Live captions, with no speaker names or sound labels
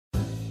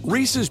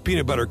Reese's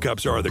peanut butter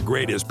cups are the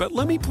greatest, but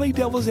let me play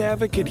devil's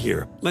advocate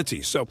here. Let's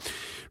see. So,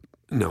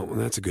 no,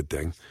 that's a good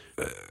thing.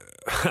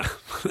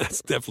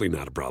 That's definitely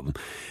not a problem.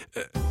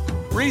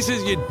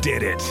 Reese's, you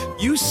did it.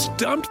 You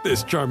stumped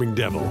this charming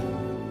devil.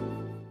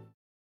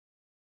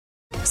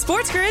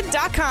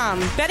 SportsGrid.com.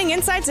 Betting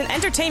insights and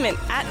entertainment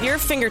at your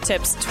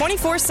fingertips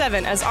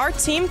 24/7 as our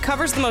team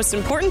covers the most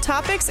important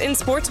topics in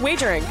sports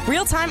wagering.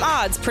 Real-time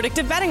odds,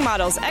 predictive betting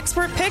models,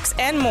 expert picks,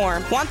 and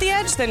more. Want the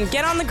edge? Then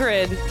get on the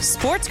grid.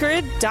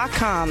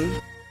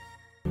 SportsGrid.com.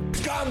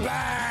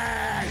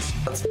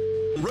 Scumbags! Let's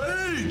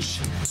rage!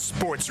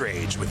 Sports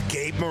Rage with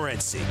Gabe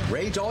Morency.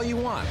 Rage all you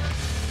want.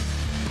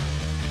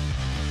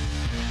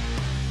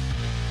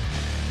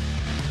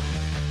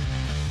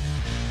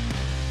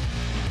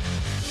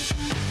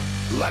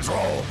 Let's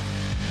roll.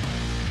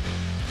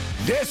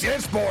 This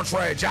is Sports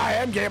Rage. I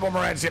am Gabe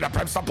Morency, the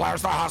pimps, the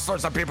players, the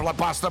hustlers, the people that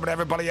bust them, and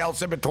everybody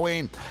else in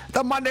between.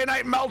 The Monday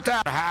Night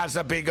Meltdown has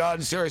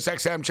begun. Sirius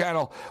XM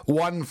channel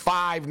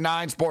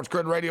 159 Sports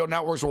Grid Radio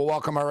Networks will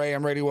welcome our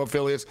AM radio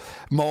affiliates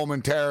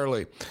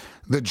momentarily.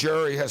 The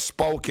jury has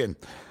spoken.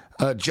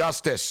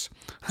 Justice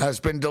has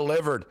been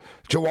delivered.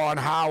 Juwan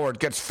Howard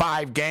gets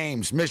 5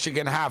 games.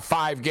 Michigan have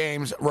 5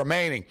 games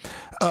remaining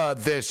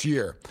this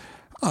year.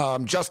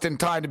 Just in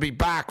time to be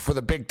back for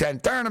the Big Ten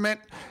tournament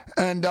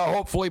and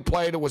hopefully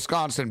play the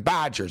Wisconsin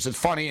Badgers. It's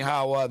funny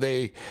how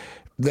they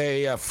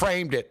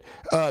framed it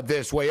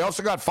this way. He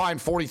also got fined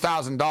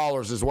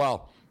 $40,000 as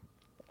well.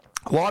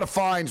 A lot of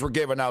fines were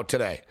given out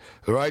today.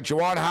 All right,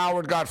 Juwan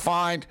Howard got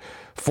fined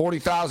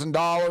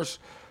 $40,000.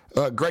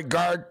 Greg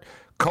Gard,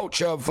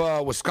 coach of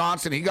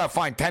Wisconsin, he got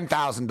fined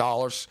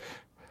 $10,000.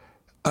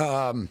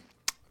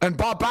 And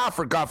Bob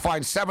Baffert got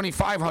fined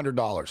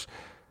 $7,500.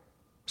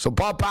 So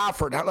Bob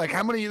Baffert, like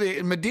how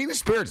many? Medina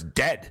Spirit's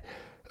dead.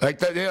 Like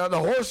the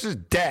horse is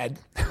dead.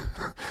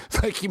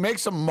 Like he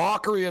makes a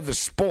mockery of the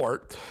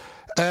sport,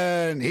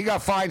 and he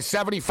got fined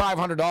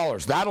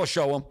 $7,500. That'll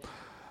show him.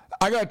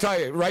 I gotta tell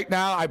you right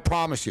now. I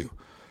promise you,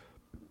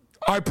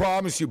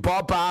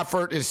 Bob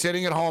Baffert is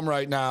sitting at home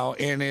right now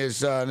in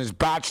his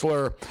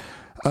bachelor,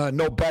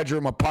 no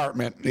bedroom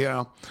apartment. You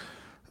know,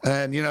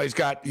 and he's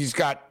got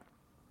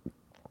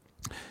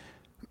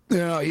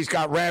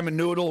ramen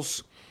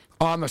noodles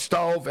on the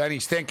stove, and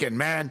he's thinking,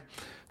 man,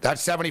 that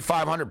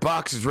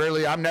 $7,500 is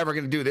really, I'm never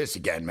going to do this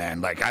again,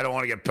 man. Like, I don't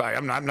want to get paid.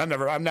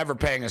 I'm never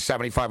paying a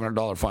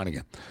 $7,500 fine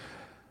again.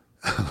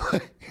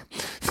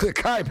 The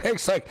guy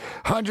makes like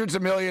hundreds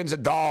of millions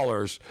of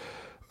dollars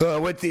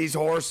with these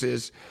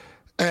horses,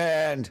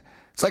 and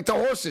it's like the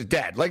horse is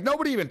dead. Like,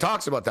 nobody even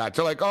talks about that.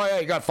 They're like, oh, yeah,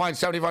 he got fined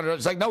 $7,500.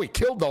 It's like, no, he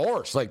killed the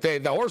horse. Like, the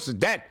horse is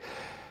dead.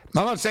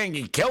 I'm not saying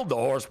he killed the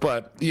horse,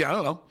 but, I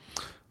don't know.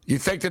 You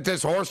think that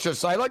this horse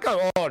just,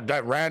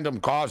 that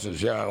random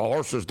causes. Yeah,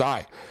 horses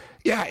die.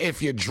 Yeah,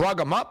 if you drug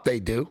them up, they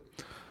do.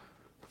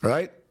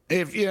 Right?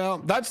 If,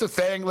 that's the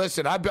thing.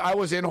 Listen, I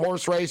was in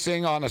horse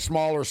racing on a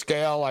smaller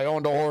scale. I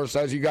owned a horse,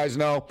 as you guys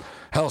know.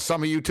 Hell,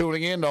 some of you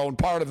tuning in own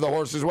part of the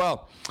horse as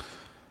well.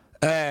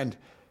 And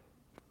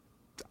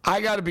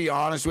I got to be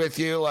honest with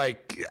you. I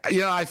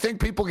think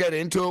people get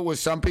into it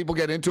some people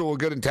get into it with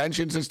good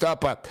intentions and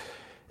stuff, but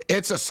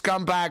it's a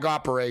scumbag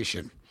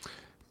operation.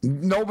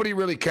 Nobody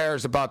really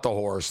cares about the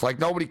horse. Like,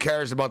 nobody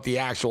cares about the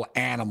actual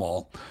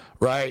animal,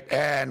 right?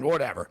 And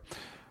whatever.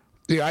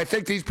 I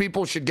think these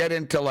people should get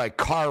into,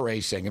 car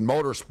racing and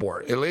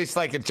motorsport. At least,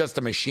 it's just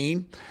a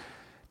machine.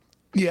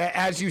 Yeah,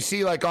 as you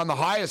see, on the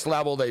highest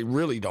level, they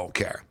really don't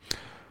care.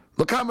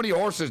 Look how many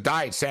horses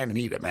die at Santa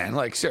Anita,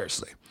 man.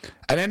 Seriously.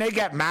 And then they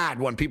get mad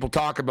when people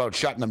talk about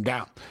shutting them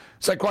down.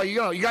 It's like, well,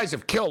 you guys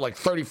have killed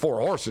 34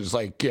 horses,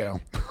 especially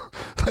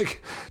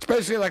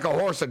a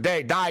horse a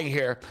day dying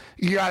here.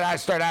 You got to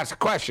start asking a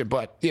question,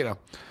 but,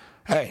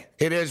 hey,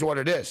 it is what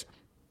it is.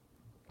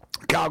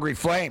 Calgary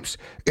Flames,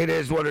 it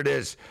is what it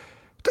is.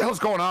 What the hell's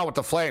going on with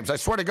the Flames? I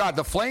swear to God,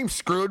 the Flames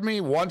screwed me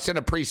once in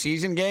a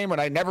preseason game, and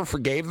I never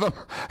forgave them.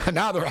 And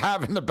now they're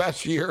having the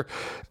best year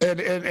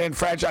in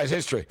franchise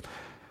history.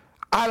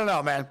 I don't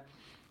know, man.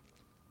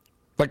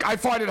 I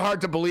find it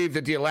hard to believe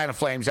that the Atlanta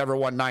Flames ever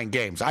won 9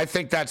 games. I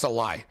think that's a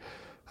lie.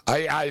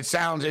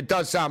 It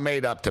does sound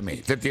made up to me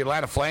that the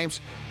Atlanta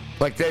Flames,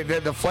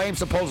 the Flames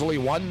supposedly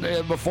won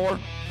before.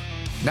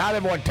 Now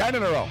they've won 10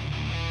 in a row.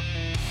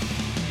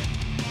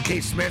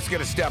 Keith Smith's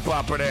going to step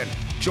up and in.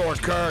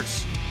 George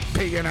Kurtz,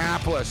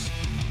 Pianapolis.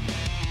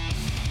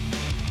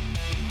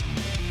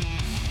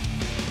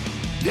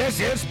 This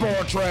is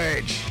Sports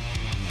Rage.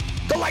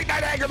 The late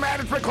night anger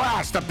management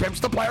class, the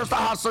pimps, the players, the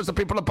hustlers, the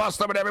people that bust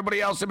them, and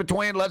everybody else in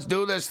between. Let's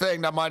do this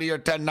thing. The Mightier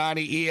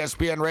 1090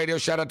 ESPN Radio.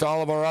 Shout out to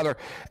all of our other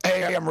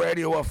AM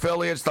radio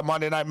affiliates. The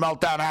Monday Night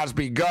Meltdown has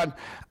begun.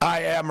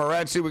 I am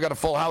Morency. We got a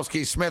full house.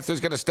 Keith Smith is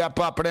going to step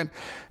up and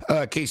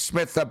in. Keith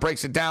Smith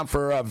breaks it down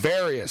for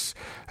various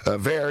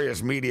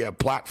media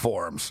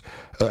platforms.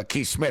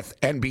 Keith Smith,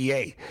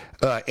 NBA,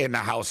 in the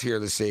house here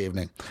this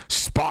evening.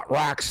 Spot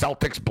Rack,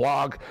 Celtics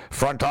blog,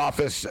 front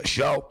office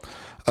show.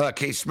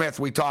 Keith Smith,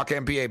 we talk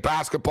NBA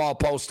basketball,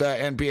 post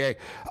NBA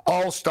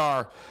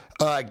All-Star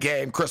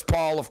game. Chris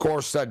Paul, of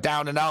course,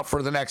 down and out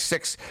for the next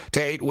 6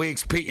 to 8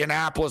 weeks. Pete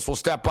Yiannopoulos will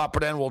step up,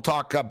 and then we'll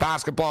talk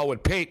basketball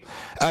with Pete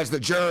as the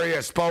jury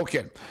has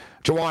spoken.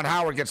 Juwan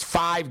Howard gets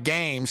 5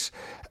 games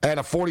and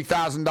a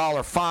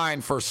 $40,000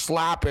 fine for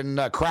slapping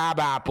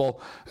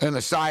Crabapple in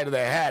the side of the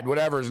head,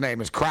 whatever his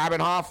name is,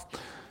 Krabbenhoff.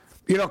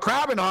 You know,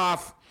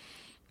 Krabbenhoff,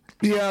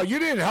 you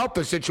didn't help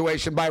the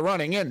situation by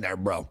running in there,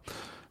 bro.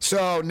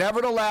 So,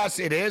 nevertheless,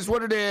 it is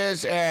what it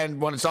is,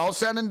 and when it's all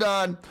said and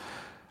done,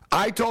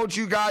 I told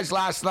you guys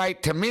last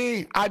night, to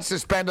me, I'd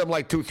suspend him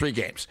like 2-3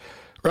 games.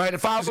 Right?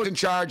 If I was in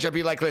charge, I'd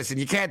be like, listen,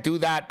 you can't do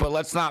that, but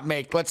let's not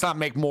make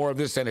more of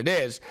this than it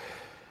is.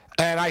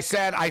 And I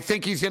said, I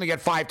think he's going to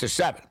get 5 to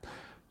 7.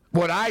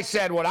 What I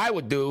said what I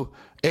would do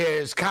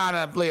is kind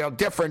of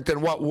different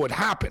than what would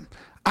happen.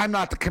 I'm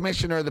not the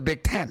commissioner of the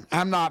Big Ten.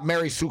 I'm not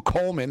Mary Sue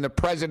Coleman, the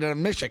president of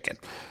Michigan.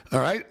 All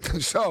right?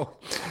 So,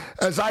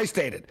 as I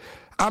stated,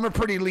 I'm a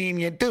pretty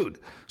lenient dude.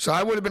 So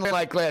I would have been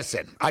like,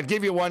 listen, I'd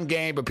give you 1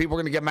 game, but people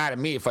are going to get mad at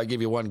me if I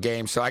give you 1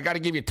 game. So I got to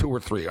give you 2 or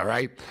 3, all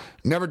right?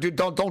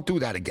 Don't do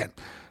that again.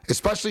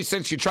 Especially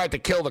since you tried to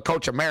kill the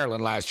coach of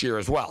Maryland last year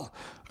as well.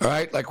 All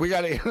right? Like,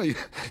 you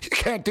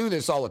can't do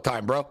this all the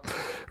time, bro.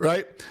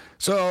 Right?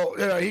 So,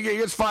 he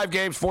gets 5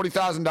 games,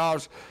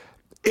 $40,000.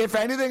 If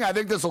anything, I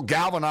think this will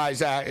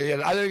galvanize. I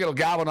think it'll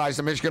galvanize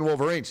the Michigan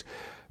Wolverines.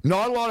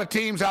 Not a lot of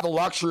teams have the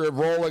luxury of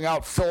rolling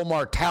out Phil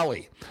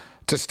Martelli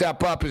to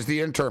step up as the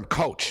interim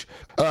coach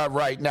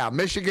right now.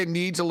 Michigan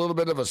needs a little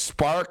bit of a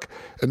spark,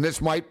 and this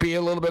might be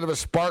a little bit of a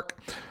spark.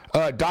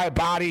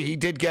 Diabate, he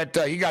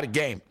got a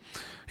game.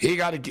 He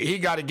got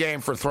a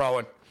game for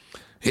throwing.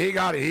 He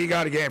got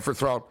a game for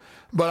throwing.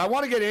 But I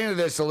want to get into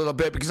this a little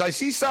bit because I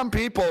see some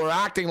people are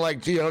acting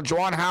like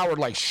Juwan Howard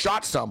like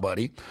shot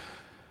somebody.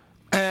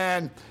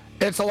 And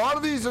it's a lot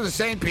of these are the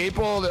same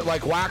people that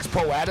like wax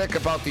poetic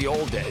about the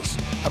old days,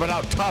 about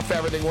how tough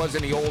everything was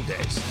in the old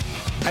days.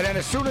 And then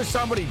as soon as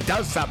somebody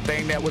does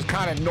something that was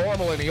kind of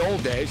normal in the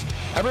old days,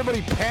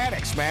 everybody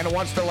panics, man, and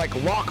wants to like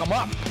lock them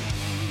up.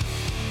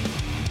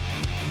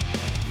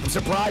 I'm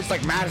surprised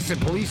like Madison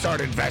police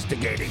aren't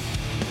investigating.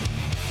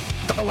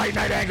 The late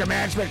night anger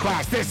management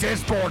class. This is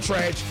Sports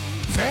Rage.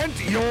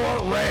 Vent your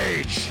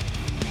rage.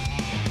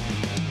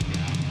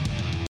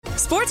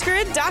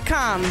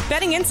 SportsGrid.com.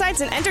 Betting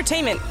insights and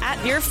entertainment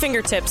at your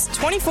fingertips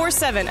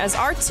 24/7 as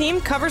our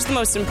team covers the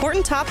most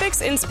important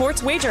topics in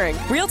sports wagering.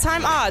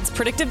 Real-time odds,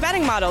 predictive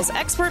betting models,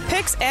 expert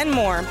picks, and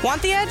more.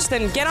 Want the edge?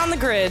 Then get on the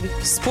grid.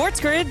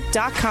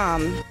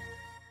 SportsGrid.com.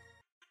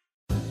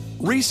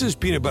 Reese's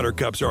Peanut Butter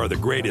Cups are the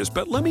greatest,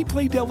 but let me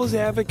play devil's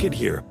advocate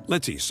here.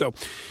 Let's see. So,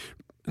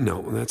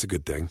 no, that's a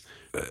good thing.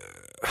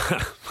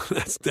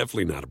 That's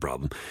definitely not a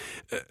problem.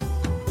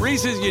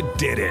 Reese's, you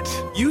did it.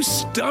 You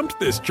stumped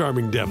this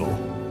charming devil.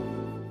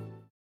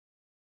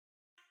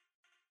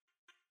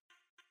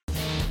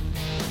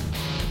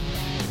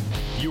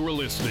 You are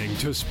listening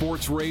to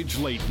Sports Rage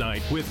Late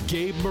Night with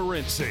Gabe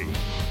Morency.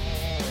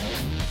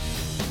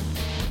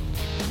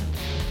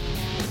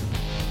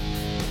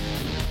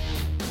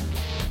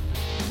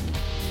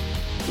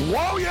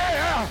 Whoa,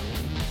 yeah!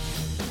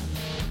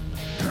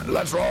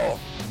 Let's roll.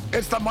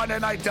 It's the Monday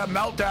Night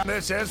Meltdown.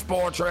 This is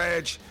Sports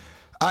Rage.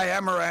 I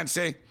am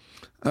Morency.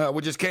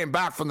 We just came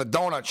back from the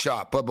donut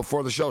shop, but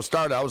before the show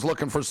started, I was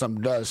looking for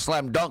some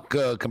slam dunk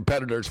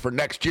competitors for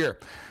next year.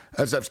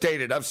 As I've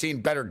stated, I've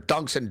seen better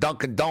dunks in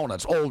Dunkin'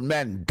 Donuts, old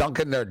men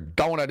dunking their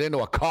donut into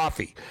a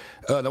coffee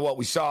than what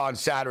we saw on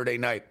Saturday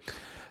night.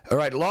 All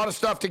right, a lot of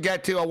stuff to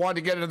get to. I wanted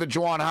to get into the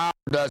Juwan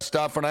Howard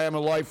stuff, and I am a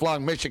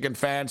lifelong Michigan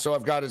fan, so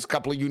I've got a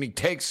couple of unique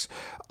takes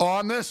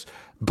on this.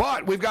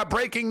 But we've got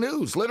breaking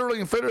news, literally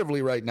and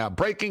figuratively right now.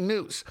 Breaking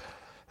news.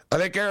 I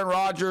think Aaron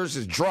Rodgers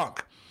is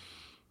drunk.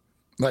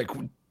 Like,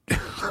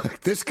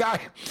 this guy,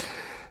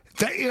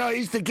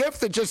 he's the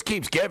gift that just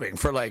keeps giving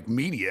for, like,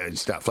 media and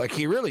stuff. Like,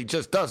 he really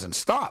just doesn't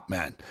stop,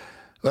 man.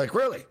 Like,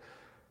 really.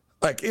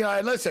 Like,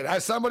 and listen,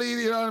 as somebody,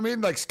 you know what I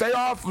mean? Like, stay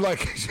off,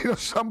 like,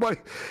 somebody.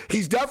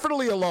 He's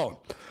definitely alone.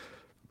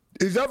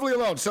 He's definitely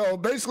alone. So,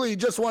 basically, he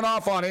just went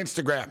off on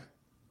Instagram.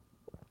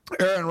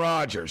 Aaron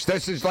Rodgers.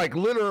 This is, like,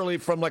 literally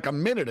from, like, a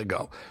minute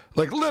ago.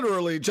 Like,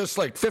 literally just,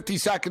 like, 50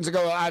 seconds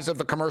ago as of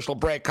the commercial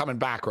break coming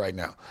back right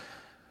now.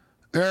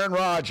 Aaron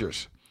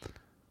Rodgers.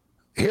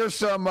 Here's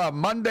some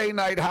Monday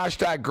night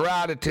hashtag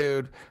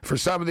gratitude for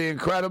some of the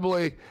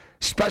incredibly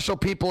special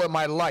people in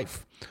my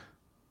life.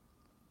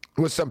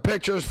 With some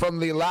pictures from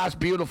the last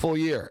beautiful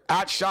year.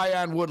 At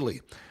Cheyenne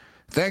Woodley.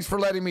 Thanks for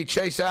letting me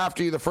chase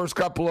after you the first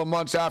couple of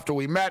months after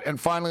we met and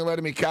finally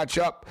letting me catch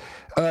up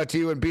to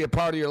you and be a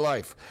part of your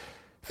life.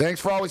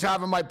 Thanks for always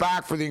having my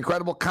back, for the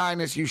incredible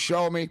kindness you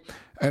show me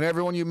and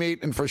everyone you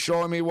meet, and for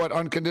showing me what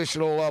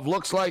unconditional love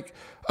looks like.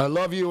 I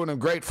love you and I'm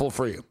grateful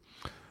for you.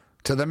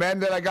 To the men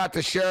that I got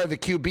to share the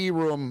QB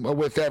room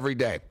with every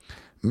day.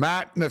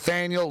 Matt,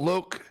 Nathaniel,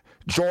 Luke,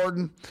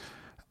 Jordan,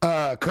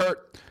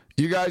 Kurt.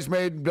 You guys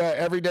made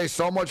every day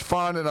so much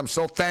fun, and I'm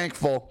so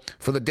thankful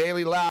for the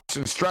daily laughs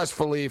and stress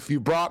relief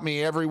you brought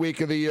me every week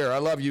of the year. I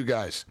love you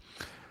guys.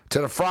 To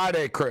the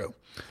Friday crew.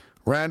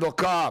 Randall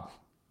Cobb.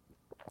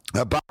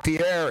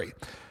 Bakhtiari.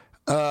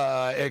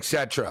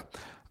 etc.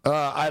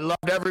 I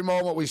loved every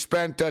moment we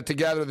spent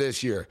together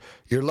this year.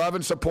 Your love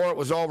and support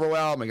was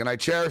overwhelming, and I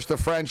cherish the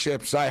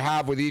friendships I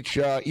have with each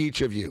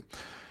of you.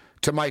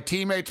 To my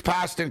teammates,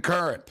 past and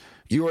current,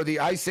 you are the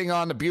icing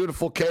on the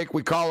beautiful cake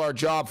we call our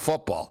job,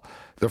 football.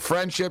 The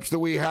friendships that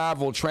we have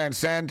will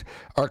transcend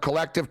our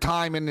collective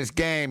time in this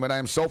game, and I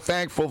am so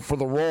thankful for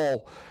the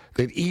role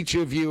that each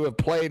of you have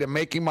played in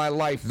making my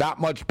life that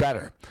much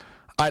better.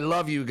 I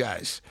love you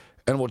guys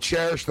and will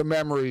cherish the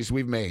memories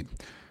we've made.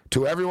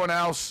 To everyone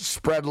else,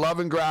 spread love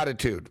and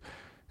gratitude,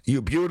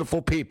 you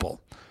beautiful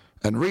people.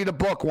 And read a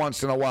book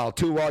once in a while,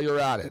 too, while you're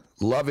at it.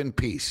 Love and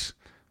peace.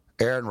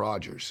 Aaron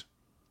Rodgers.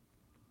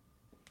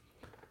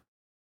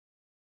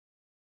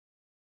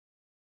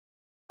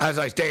 As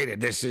I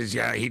stated, this is,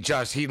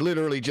 he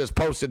literally just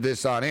posted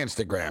this on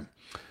Instagram.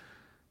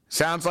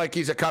 Sounds like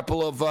he's a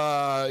couple of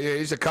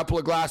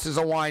glasses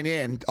of wine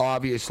in,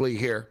 obviously,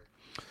 here.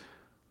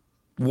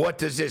 What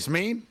does this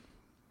mean?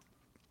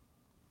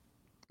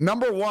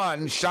 Number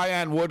one,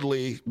 Cheyenne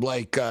Woodley,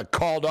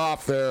 called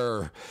off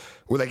were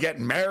they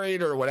getting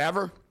married or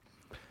whatever?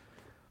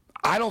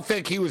 I don't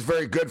think he was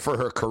very good for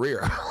her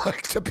career.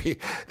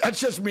 That's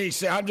just me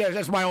saying,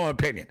 that's my own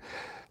opinion.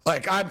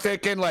 I'm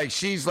thinking,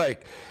 she's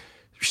like,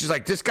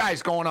 this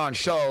guy's going on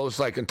shows,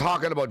 and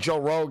talking about Joe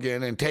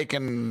Rogan and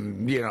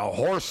taking,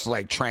 horse,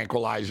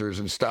 tranquilizers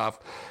and stuff,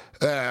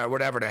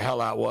 whatever the hell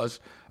that was.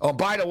 Oh,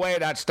 by the way,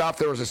 that stuff,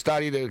 there was a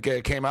study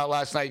that came out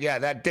last night. Yeah,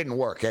 that didn't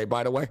work,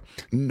 by the way?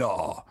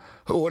 No.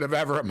 Who would have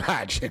ever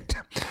imagined?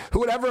 Who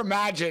would ever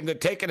imagine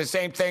that taking the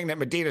same thing that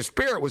Medina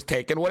Spirit was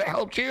taking would have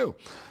helped you?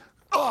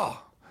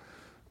 Oh,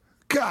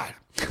 God.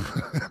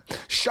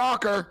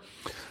 Shocker.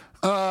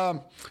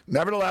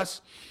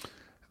 Nevertheless,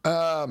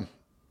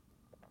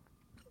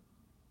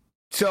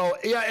 so,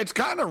 yeah, it's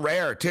kind of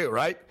rare, too,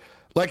 right?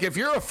 If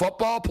you're a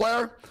football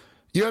player,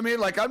 you know what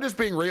I mean? I'm just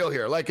being real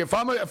here. If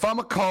I'm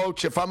a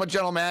coach, if I'm a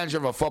general manager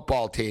of a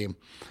football team,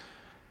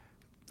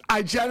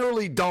 I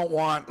generally don't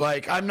want,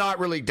 I'm not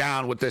really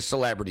down with this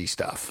celebrity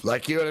stuff.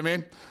 You know what I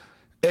mean?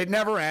 It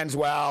never ends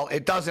well.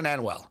 It doesn't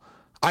end well.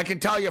 I can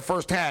tell you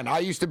firsthand, I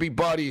used to be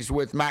buddies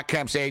with Matt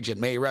Kemp's agent,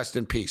 may he rest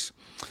in peace.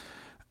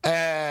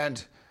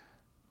 And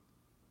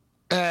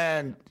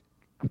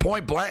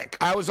point blank,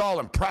 I was all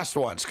impressed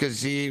once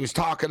because he was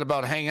talking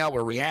about hanging out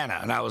with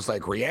Rihanna. And I was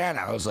like, Rihanna?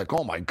 I was like,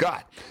 oh, my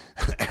God.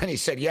 And he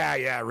said, yeah,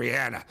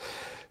 Rihanna.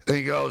 And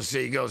he goes,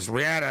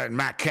 Rihanna and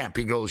Matt Kemp.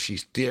 He goes, she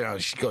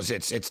goes,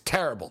 it's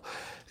terrible.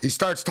 This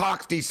is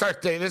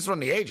from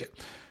the agent.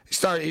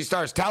 He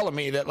starts telling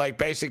me that,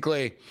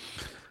 basically,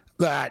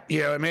 that,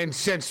 you know what I mean,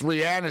 since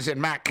Rihanna's in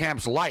Matt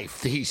Kemp's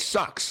life, he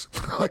sucks,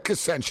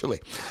 essentially.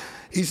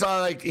 He's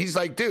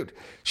like, dude,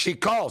 she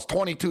calls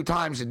 22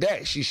 times a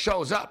day. She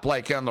shows up,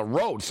 on the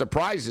road,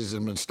 surprises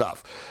him and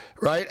stuff,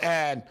 right?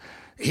 And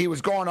he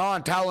was going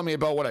on telling me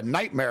about what a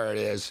nightmare it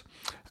is.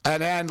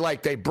 And then,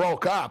 they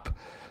broke up,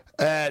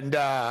 and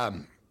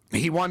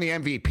he won the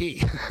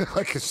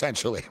MVP,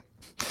 essentially.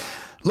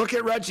 Look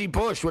at Reggie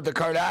Bush with the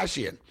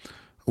Kardashian.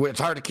 It's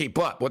hard to keep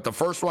up. With the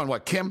first one,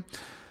 Kim?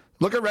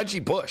 Look at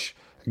Reggie Bush.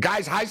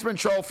 Guy's Heisman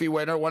Trophy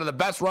winner, one of the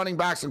best running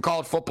backs in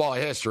college football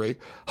history,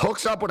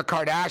 hooks up with a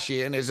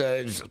Kardashian,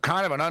 is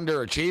kind of an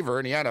underachiever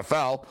in the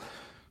NFL.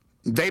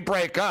 They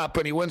break up,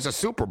 and he wins a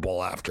Super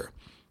Bowl after.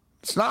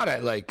 It's not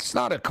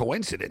a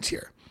coincidence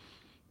here.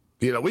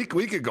 We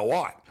could go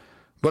on.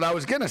 But I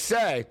was going to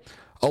say,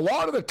 a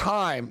lot of the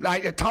time,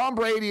 Tom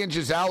Brady and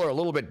Giselle are a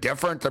little bit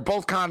different. They're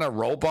both kind of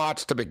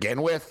robots to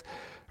begin with,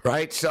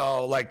 right?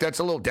 So, that's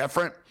a little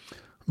different.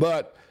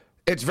 But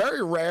it's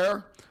very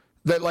rare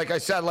that, I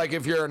said,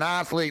 if you're an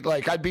athlete,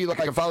 I'd be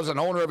if I was an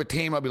owner of a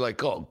team, I'd be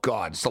like, oh,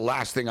 God, it's the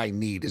last thing I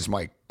need is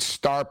my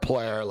star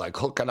player,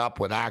 hooking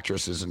up with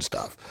actresses and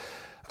stuff.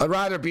 I'd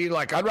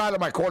rather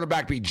my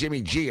quarterback be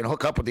Jimmy G and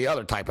hook up with the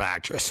other type of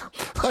actress.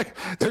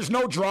 There's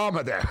no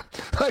drama there.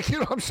 You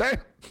know what I'm saying?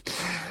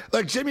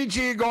 Jimmy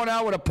G going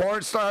out with a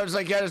porn star, it's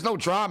yeah, there's no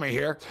drama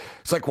here.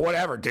 It's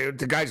whatever, dude.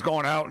 The guy's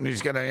going out and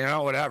he's going to,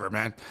 whatever,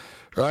 man.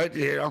 Right?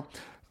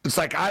 It's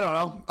I don't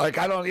know. I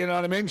don't, you know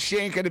what I mean? She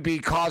ain't going to be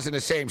causing the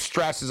same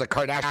stress as a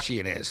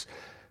Kardashian is.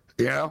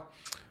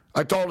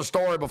 I told a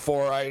story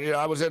before.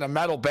 I was in a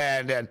metal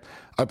band, and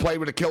I played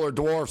with the Killer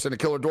Dwarfs, and the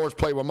Killer Dwarfs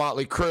played with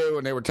Motley Crue,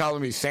 and they were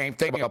telling me the same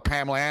thing about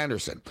Pamela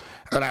Anderson.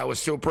 And I was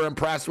super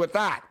impressed with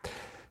that.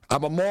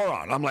 I'm a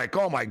moron. I'm like,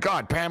 oh, my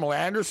God, Pamela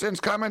Anderson's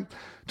coming?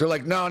 They're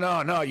like,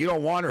 no, you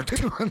don't want her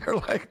to. And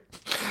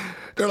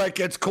they're like,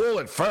 it's cool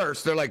at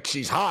first. They're like,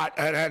 she's hot.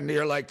 And then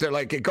they're like,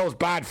 it goes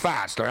bad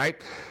fast, all right?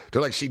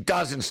 They're like, she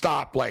doesn't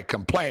stop,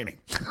 complaining.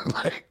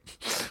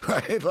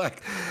 Right?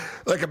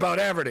 Like about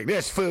everything.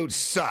 This food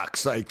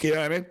sucks. You know what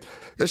I mean?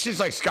 She's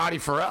like Scotty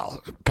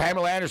Farrell.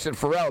 Pamela Anderson,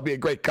 Farrell would be a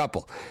great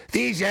couple.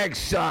 These eggs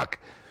suck.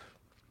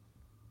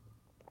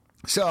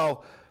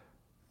 So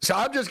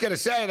I'm just going to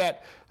say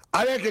that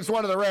I think it's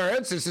one of the rare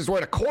instances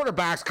where the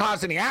quarterback's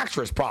causing the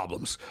actress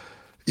problems.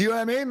 You know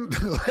what I mean?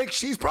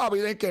 She's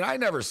probably thinking, I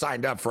never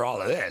signed up for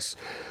all of this,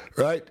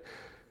 right?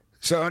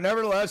 So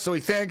nevertheless, he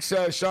thanks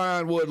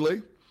Cheyenne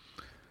Woodley.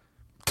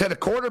 to the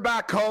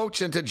quarterback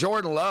coach and to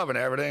Jordan Love and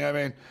everything, I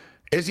mean,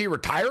 is he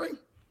retiring?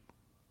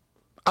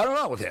 I don't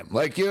know with him.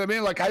 Like, you know what I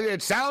mean? Like,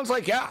 it sounds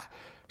like, yeah.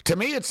 To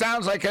me, it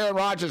sounds like Aaron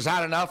Rodgers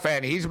had enough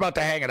and he's about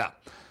to hang it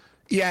up.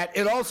 Yet,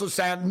 it also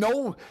sounds,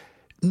 no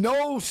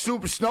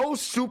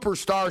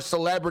superstar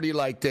celebrity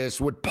like this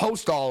would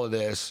post all of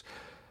this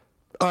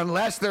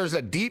unless there's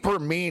a deeper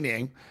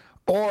meaning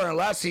or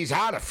unless he's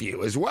had a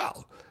few as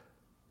well.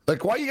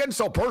 Like, why are you getting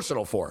so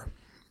personal for?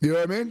 You know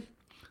what I mean?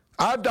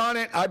 I've done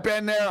it. I've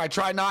been there. I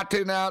try not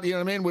to now. You know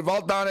what I mean? We've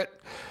all done it.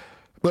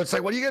 But it's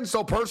like, what are you getting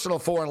so personal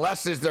for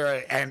unless is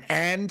there an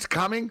end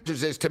coming?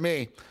 Which is, to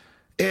me,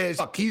 is,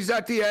 look, he's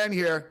at the end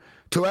here.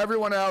 To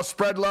everyone else,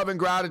 spread love and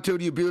gratitude,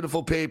 you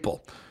beautiful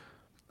people.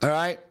 All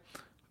right?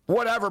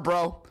 Whatever,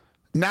 bro.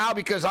 Now,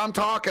 because I'm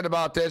talking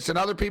about this and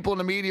other people in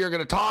the media are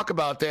going to talk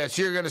about this,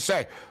 you're going to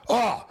say,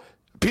 oh,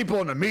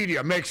 people in the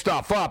media make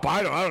stuff up.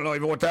 I don't know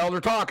even what the hell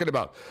they're talking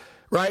about.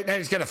 Right? And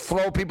he's going to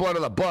throw people under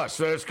the bus.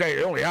 So this guy,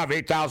 you only have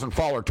 8,000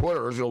 follower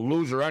Twitters. He'll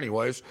loser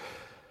anyways.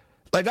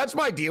 Like, that's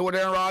my deal with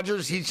Aaron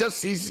Rodgers. He's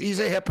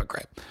a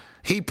hypocrite.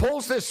 He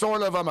pulls this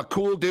sort of, I'm a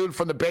cool dude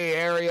from the Bay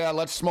Area.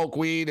 Let's smoke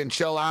weed and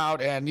chill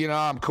out. And, you know,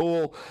 I'm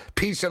cool.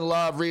 Peace and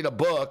love. Read a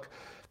book.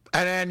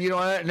 And then, you know,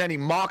 and then he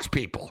mocks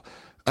people.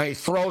 And he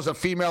throws a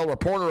female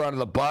reporter under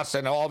the bus,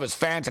 and all of his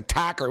fans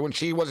attack her when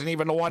she wasn't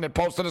even the one that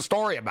posted a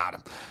story about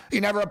him.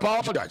 He never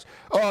apologized.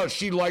 Oh,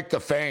 she liked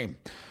the fame.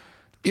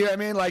 You know what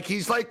I mean? Like,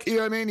 he's like, you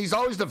know what I mean? He's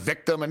always the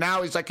victim, and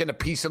now he's like in a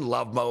peace and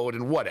love mode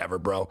and whatever,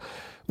 bro.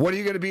 What are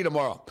you going to be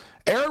tomorrow?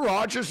 Aaron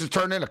Rodgers has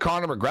turned into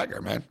Conor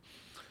McGregor, man.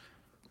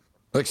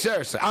 Like,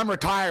 seriously, I'm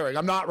retiring.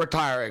 I'm not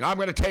retiring. I'm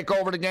going to take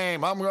over the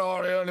game. I'm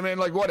going, you know what I mean?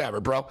 Like, whatever,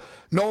 bro.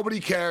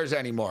 Nobody cares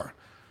anymore.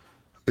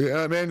 You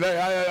know what I mean?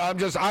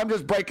 I'm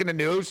just breaking the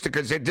news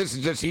because this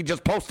is just, he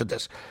just posted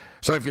this.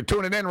 So if you're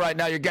tuning in right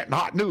now, you're getting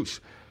hot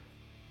news.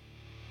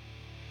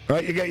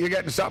 Right? You're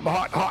getting something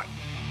hot.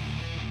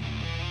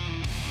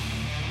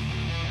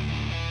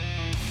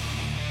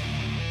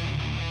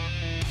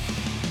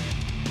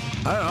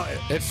 I don't know.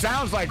 It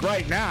sounds like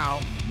right now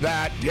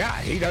that, yeah,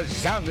 he does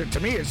sound, to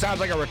me, it sounds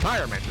like a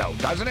retirement, though,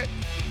 doesn't it?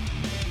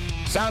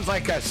 Sounds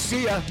like a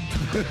see ya.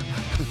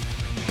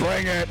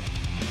 Bring it.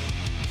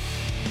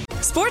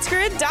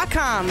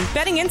 SportsGrid.com.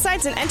 Betting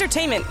insights and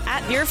entertainment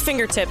at your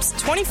fingertips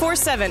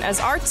 24/7 as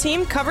our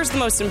team covers the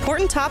most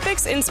important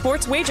topics in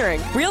sports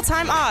wagering.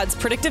 Real-time odds,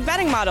 predictive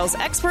betting models,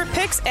 expert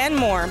picks, and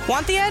more.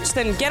 Want the edge?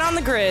 Then get on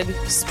the grid.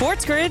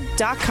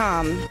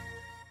 SportsGrid.com.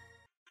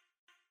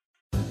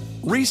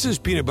 Reese's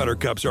peanut butter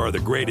cups are the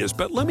greatest,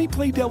 but let me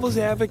play devil's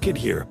advocate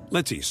here.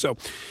 Let's see. So,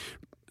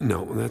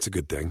 no, that's a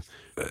good thing.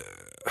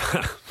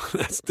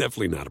 That's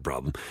definitely not a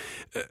problem.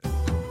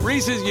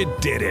 Reese's, you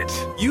did it.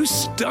 You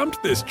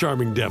stumped this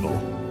charming devil.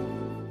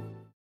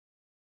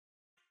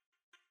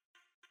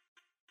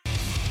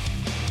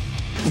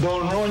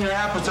 Don't ruin your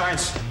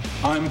appetites.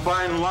 I'm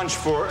buying lunch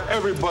for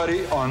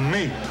everybody on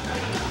me.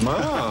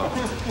 Wow.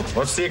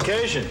 What's the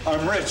occasion?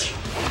 I'm rich.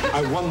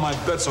 I won my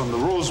bets on the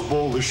Rose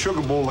Bowl, the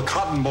Sugar Bowl, the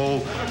Cotton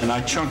Bowl, and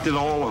I chunked it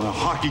all on a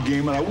hockey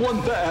game, and I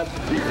won that.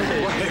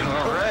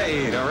 All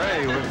right.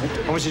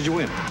 How much did you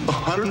win?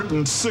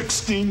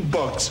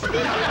 $116.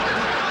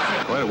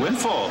 What a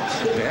windfall.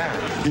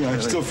 Yeah, I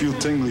still feel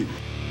tingly.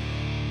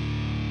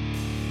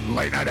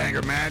 Late Night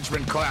Anger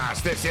Management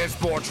class. This is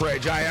Sports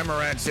Rage. I am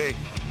Morency.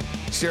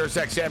 Sirius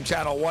XM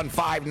Channel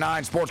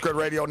 159, Sports Grid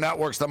Radio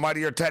Networks, the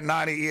mightier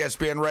 1090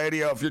 ESPN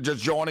Radio. If you're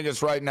just joining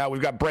us right now,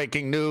 we've got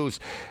breaking news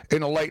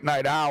in the late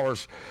night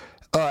hours.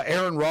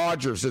 Aaron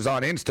Rodgers is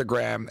on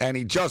Instagram, and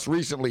he just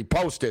recently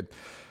posted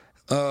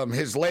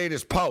his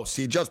latest post.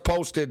 He just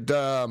posted,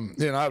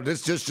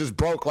 this just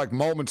broke like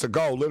moments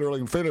ago, literally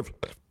infinitively.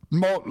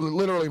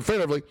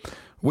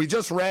 We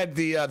just read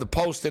the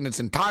post in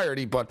its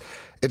entirety, but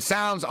it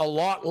sounds a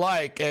lot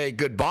like a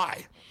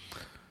goodbye.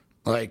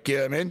 Like, you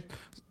know what I mean?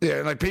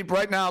 Yeah, like people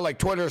right now, like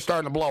Twitter is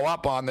starting to blow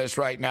up on this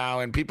right now,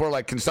 and people are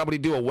like, can somebody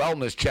do a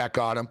wellness check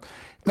on him?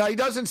 Now, he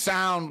doesn't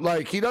sound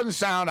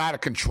out of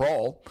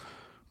control.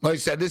 Like I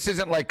said, this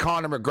isn't like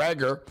Conor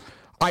McGregor.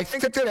 I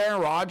think that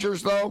Aaron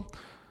Rodgers, though,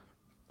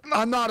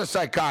 I'm not a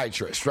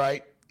psychiatrist,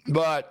 right?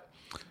 But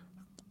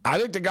I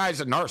think the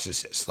guy's a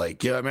narcissist.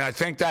 Like, you know, I mean, I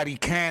think that he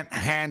can't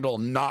handle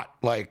not,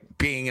 like,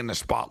 being in the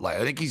spotlight.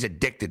 I think he's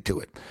addicted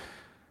to it.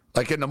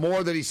 Like, and the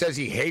more that he says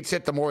he hates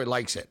it, the more he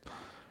likes it.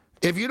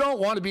 If you don't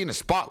want to be in the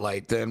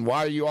spotlight, then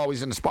why are you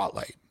always in the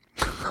spotlight?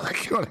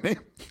 Like, you know what I mean?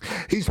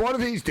 He's one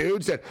of these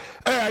dudes that,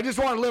 hey, I just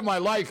want to live my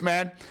life,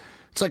 man.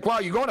 It's like, well,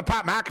 you go on a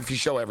Pat McAfee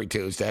show every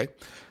Tuesday.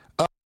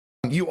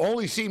 You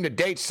only seem to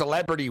date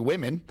celebrity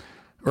women,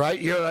 right?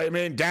 You know what I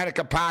mean?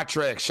 Danica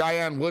Patrick,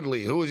 Cheyenne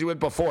Woodley, who was you with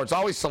before? It's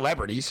always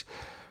celebrities,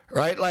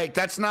 right? Like,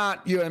 that's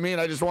not, you know what I mean?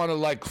 I just want to,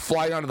 like,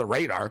 fly under the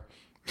radar.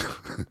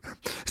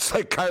 It's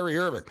like Kyrie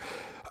Irving.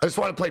 I just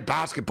want to play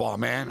basketball,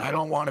 man. I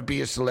don't want to be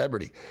a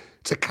celebrity.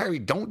 It's like, Kyrie,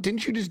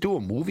 didn't you just do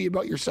a movie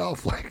about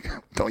yourself? Like,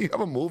 don't you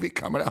have a movie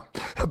coming out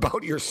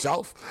about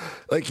yourself?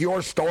 Like,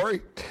 your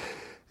story?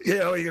 You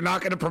know, you're not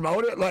going to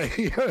promote it? Like,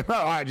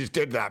 I just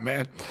did that,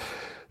 man.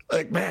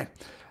 Like, man,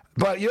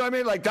 But you know what I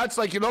mean? Like, that's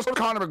like, you know,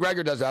 Conor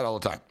McGregor does that all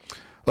the time.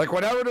 Like,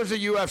 whenever there's a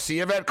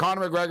UFC event,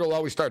 Conor McGregor will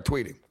always start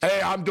tweeting, hey,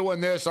 I'm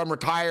doing this, I'm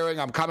retiring,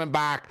 I'm coming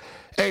back.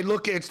 Hey,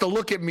 look, it's the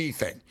look at me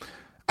thing.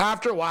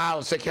 After a while,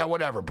 it's like, yeah,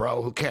 whatever,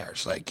 bro, who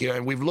cares? Like, you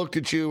know, we've looked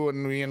at you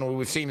and, you know,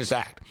 we've seen this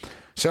act.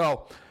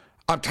 So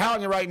I'm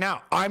telling you right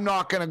now, I'm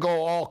not going to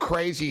go all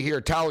crazy here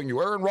telling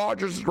you Aaron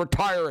Rodgers is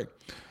retiring,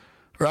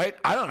 right?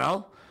 I don't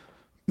know.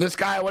 This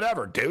guy,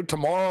 whatever, dude,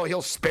 tomorrow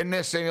he'll spin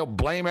this and he'll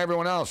blame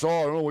everyone else. Oh,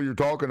 I don't know what you're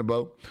talking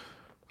about.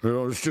 You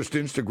know, it's just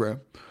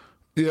Instagram.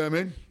 You know what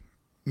I mean?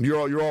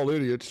 You're all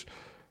idiots.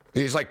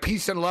 He's like,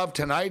 peace and love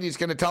tonight. He's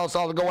going to tell us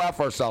all to go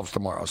after ourselves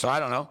tomorrow. So I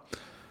don't know.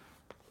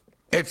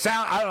 I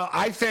don't know.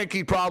 I think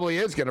he probably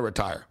is going to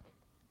retire.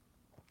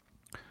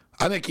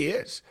 I think he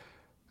is.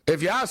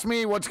 If you ask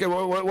me what's going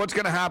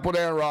to happen with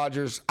Aaron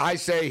Rodgers, I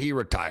say he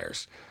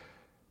retires.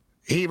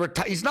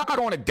 He's not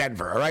going to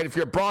Denver, all right? If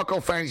you're a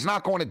Bronco fan, he's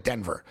not going to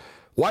Denver.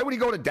 Why would he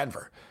go to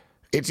Denver?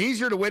 It's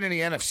easier to win in the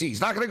NFC.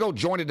 He's not going to go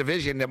join a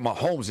division that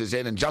Mahomes is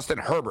in and Justin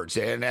Herbert's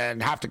in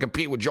and have to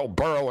compete with Joe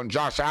Burrow and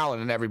Josh Allen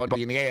and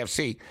everybody in the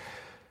AFC.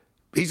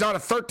 He's on a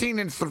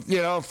 13-4,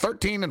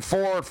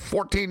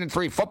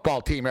 14-3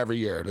 football team every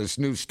year. This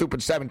new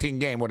stupid 17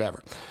 game,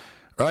 whatever,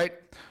 right?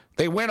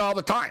 They win all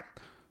the time.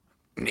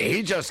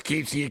 He just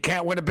you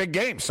can't win a big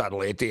game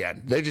suddenly at the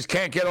end. They just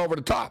can't get over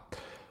the top.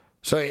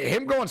 So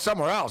him going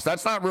somewhere else,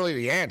 that's not really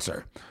the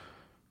answer.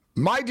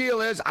 My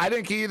deal is I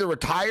think he either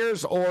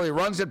retires or he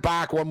runs it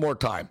back one more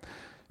time.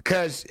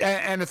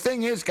 And the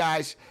thing is,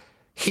 guys,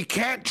 he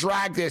can't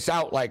drag this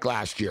out like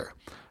last year.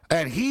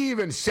 And he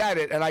even said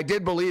it, and I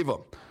did believe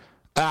him.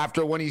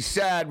 After when he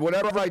said,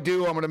 whatever I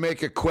do, I'm going to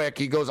make it quick.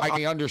 He goes,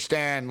 I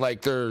understand.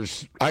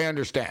 I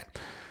understand.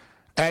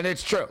 And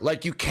it's true.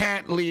 Like, you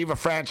can't leave a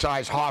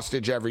franchise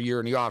hostage every year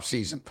in the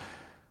offseason.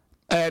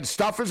 And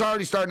stuff is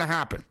already starting to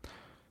happen.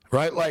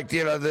 Right? Like,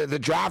 you know, the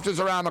draft is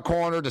around the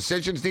corner.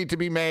 Decisions need to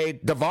be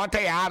made.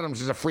 Davante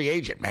Adams is a free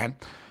agent, man.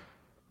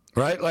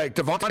 Right? Like,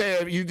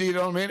 Davante, you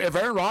know what I mean? If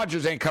Aaron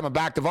Rodgers ain't coming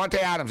back, Davante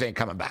Adams ain't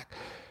coming back.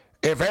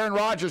 If Aaron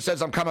Rodgers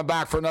says I'm coming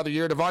back for another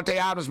year, Davante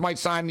Adams might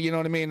sign, you know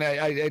what I mean,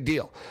 a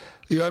deal.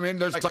 You know what I mean?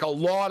 There's like a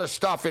lot of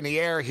stuff in the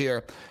air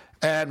here.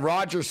 And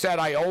Rodgers said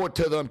I owe it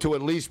to them to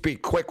at least be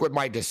quick with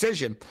my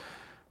decision.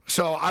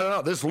 So, I don't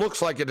know. This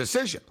looks like a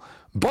decision.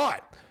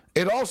 But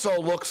it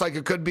also looks like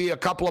it could be a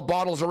couple of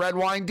bottles of red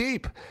wine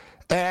deep.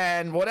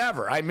 And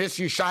whatever. I miss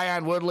you,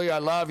 Cheyenne Woodley. I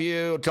love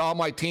you. To all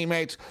my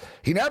teammates.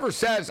 He never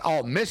says,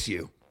 I'll miss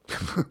you.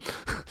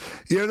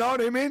 You know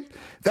what I mean?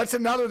 That's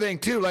another thing,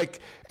 too. Like,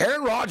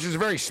 Aaron Rodgers is a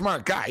very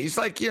smart guy. He's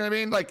like, you know what I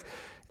mean? Like,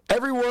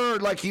 every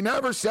word, like, he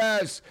never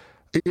says,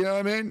 you know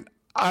what I mean?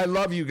 I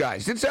love you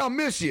guys. He didn't say, I'll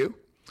miss you.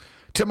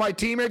 To my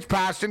teammates,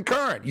 past and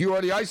current. You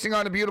are the icing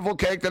on a beautiful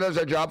cake that does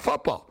our job,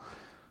 football.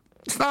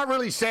 It's not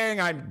really saying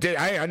I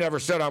never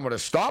said I'm going to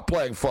stop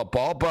playing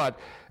football, but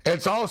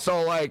it's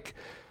also like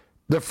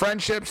the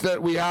friendships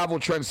that we have will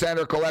transcend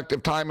our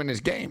collective time in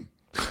this game.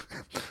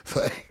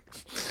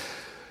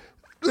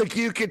 Like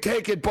you can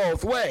take it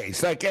both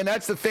ways. Like, and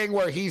that's the thing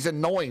where he's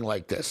annoying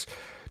like this.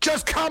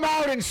 Just come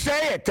out and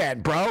say it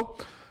then, bro.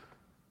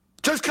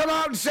 Just come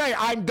out and say,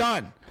 I'm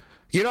done.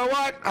 You know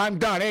what? I'm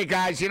done. Hey,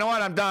 guys, you know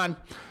what? I'm done.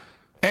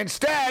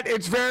 Instead,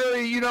 it's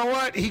very, you know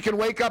what? He can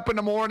wake up in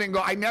the morning and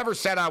go, I never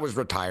said I was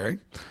retiring.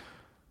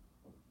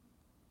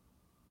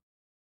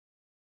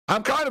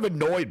 I'm kind of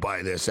annoyed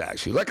by this,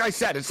 actually. Like I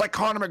said, it's like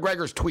Conor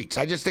McGregor's tweets.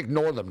 I just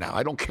ignore them now.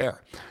 I don't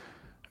care.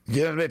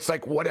 You know, it's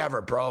like,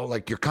 whatever, bro.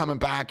 Like, you're coming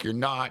back, you're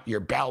not, your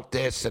belt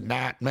this and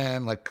that,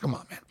 man. Like, come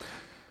on, man.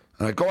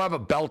 Like, go have a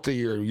belt of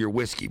your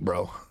whiskey,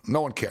 bro.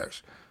 No one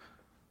cares.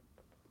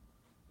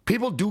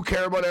 People do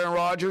care about Aaron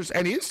Rodgers,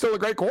 and he is still a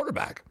great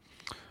quarterback.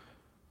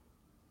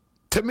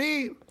 To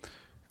me,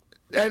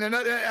 and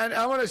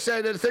I want to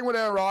say that the thing with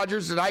Aaron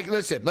Rodgers is,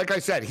 listen, like I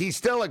said, he's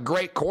still a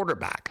great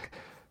quarterback,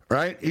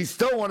 right? He's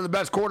still one of the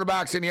best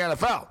quarterbacks in the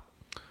NFL.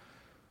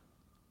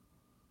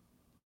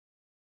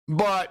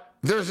 But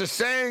there's a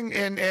saying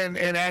in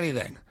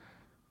anything,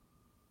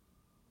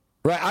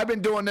 right? I've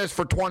been doing this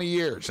for 20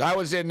 years. I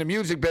was in the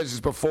music business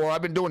before.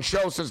 I've been doing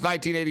shows since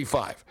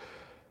 1985.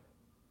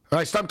 And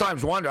I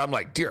sometimes wonder, I'm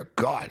like, dear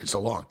God, it's a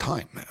long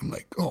time, man. I'm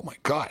like, oh my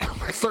God, I'm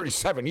like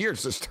 37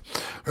 years,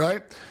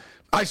 right?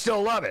 I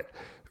still love it,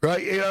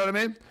 right? You know what I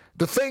mean?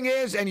 The thing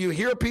is, and you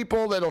hear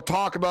people that'll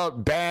talk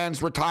about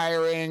bands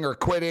retiring or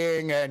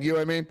quitting, and you know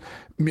what I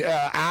mean?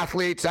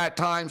 Athletes at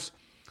times.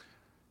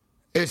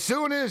 As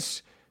soon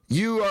as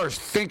you are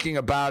thinking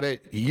about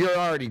it, you're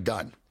already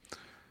done.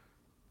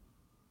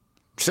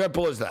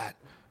 Simple as that.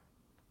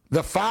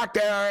 The fact,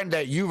 Aaron,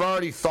 that you've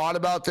already thought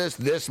about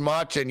this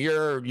much and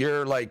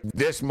you're like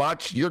this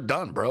much, you're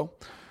done, bro.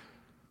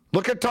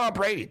 Look at Tom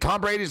Brady. Tom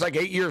Brady's like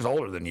 8 years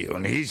older than you,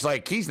 and he's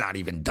not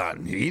even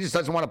done. He just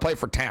doesn't want to play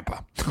for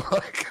Tampa.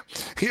 Like,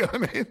 you know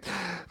what I mean?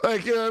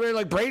 Like, you know what I mean?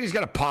 Like, Brady's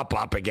going to pop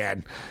up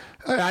again.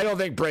 I don't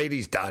think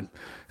Brady's done.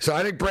 So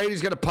I think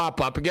Brady's going to pop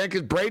up again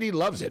because Brady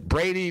loves it.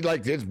 Brady,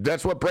 like,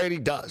 that's what Brady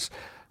does.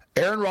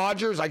 Aaron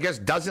Rodgers, I guess,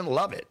 doesn't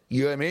love it.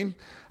 You know what I mean?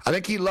 I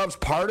think he loves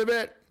part of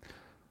it.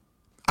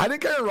 I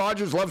think Aaron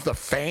Rodgers loves the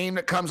fame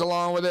that comes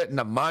along with it and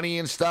the money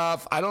and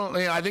stuff.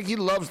 I think he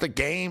loves the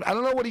game. I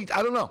don't know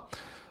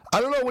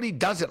what he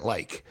doesn't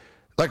like.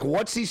 Like,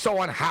 what's he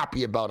so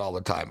unhappy about all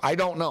the time? I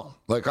don't know.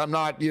 Like, I'm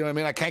not,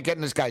 I can't get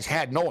in this guy's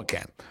head. No one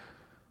can.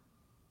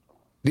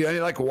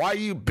 Like, why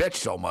do you bitch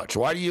so much?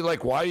 Why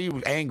are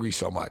you angry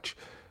so much?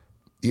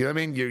 You know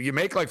what I mean? You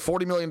make like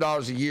 $40 million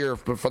a year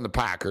from the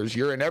Packers.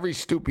 You're in every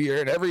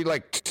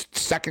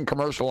second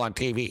commercial on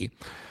TV.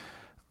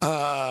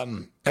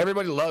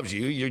 Everybody loves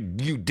you.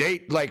 You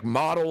date like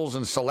models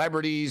and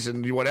celebrities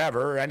and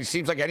whatever. And it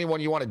seems like anyone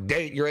you want to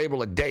date, you're able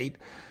to date.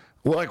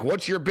 Well, like,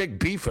 what's your big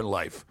beef in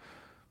life?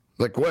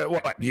 Like,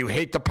 what? You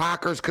hate the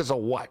Packers because of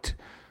what?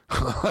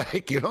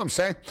 Like, you know what I'm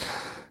saying?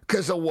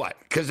 Because of what?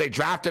 Because they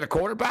drafted a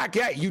quarterback?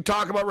 Yeah, you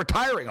talk about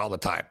retiring all the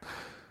time.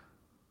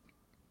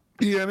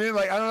 You know what I mean?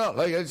 Like, I don't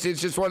know. Like, it's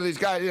just one of these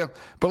guys,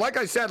 But like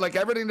I said, like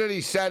everything that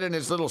he said in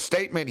his little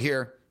statement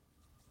here,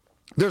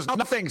 there's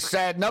nothing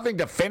said, nothing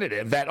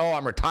definitive that,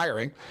 I'm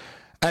retiring.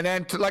 And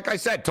then, like I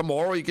said,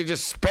 tomorrow you can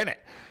just spin it.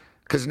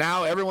 Because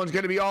now everyone's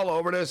going to be all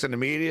over this, and the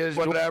media is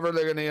whatever.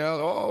 They're going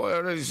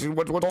to,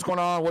 what's going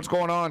on? What's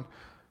going on?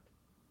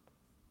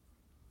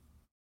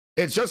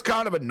 It's just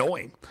kind of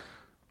annoying.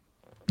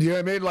 You know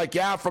what I mean? Like,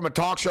 yeah, from a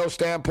talk show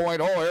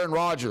standpoint, Aaron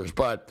Rodgers.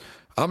 But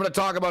I'm going to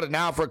talk about it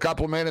now for a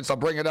couple of minutes. I'll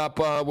bring it up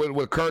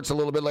with Kurtz a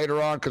little bit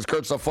later on because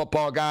Kurt's a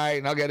football guy,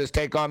 and I'll get his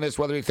take on this,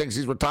 whether he thinks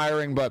he's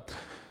retiring. But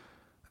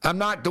I'm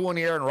not doing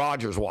the Aaron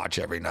Rodgers watch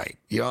every night.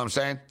 You know what I'm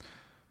saying?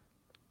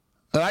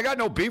 And I got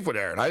no beef with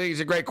Aaron. I think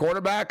he's a great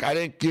quarterback. I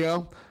think,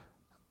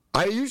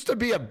 I used to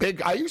be a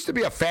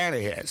fan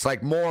of his,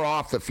 like more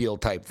off the field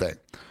type thing.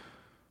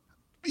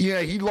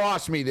 He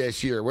lost me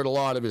this year with a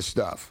lot of his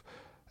stuff.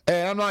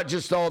 And I'm not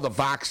just all the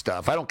vax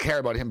stuff. I don't care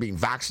about him being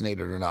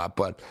vaccinated or not,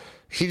 but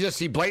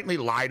he blatantly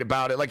lied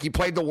about it. Like, he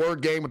played the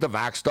word game with the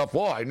vax stuff.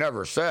 Well, I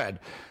never said.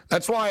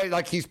 That's why,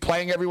 like, he's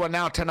playing everyone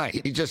now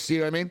tonight. He just, you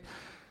know what I mean?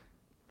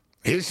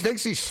 He just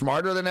thinks he's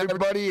smarter than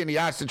everybody, and he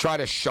has to try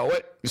to show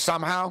it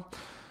somehow.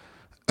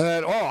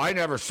 And, I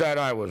never said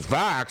I was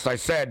vaxxed. I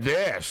said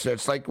this.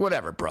 It's like,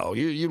 whatever, bro.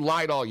 You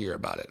lied all year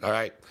about it, all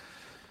right?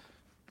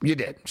 You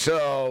did.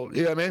 So,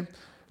 you know what I mean?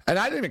 And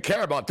I didn't even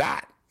care about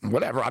that.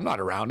 Whatever. I'm not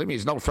around him.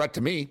 He's no threat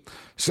to me.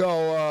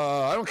 So,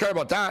 I don't care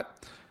about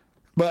that.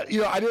 But,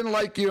 I didn't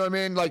like, you know what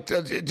I mean? Like,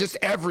 just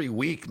every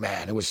week,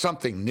 man, it was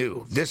something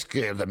new. This,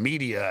 the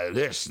media,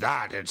 this,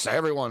 that. It's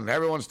everyone's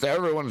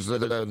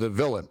the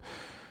villain.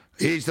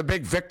 He's the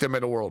big victim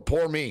in the world.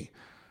 Poor me.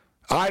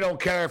 I don't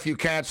care if you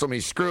cancel me.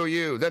 Screw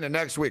you. Then the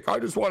next week, I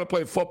just want to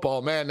play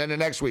football, man. Then the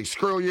next week,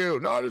 screw you.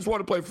 No, I just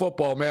want to play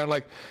football, man.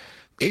 Like,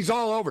 he's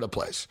all over the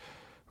place,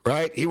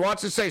 right? He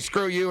wants to say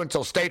screw you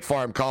until State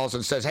Farm calls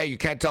and says, hey, you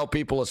can't tell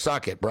people to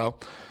suck it, bro.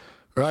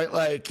 Right?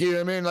 Like, you know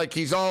what I mean? Like,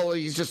 he's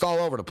just all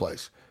over the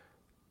place.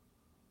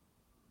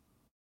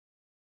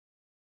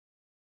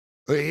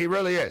 He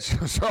really is.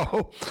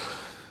 So,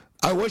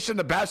 I wish him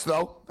the best,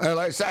 though. And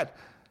like I said,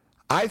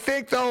 I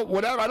think, though,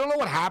 I don't know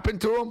what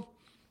happened to him.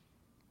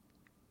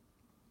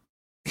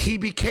 He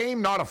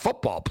became not a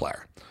football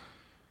player.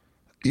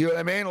 You know what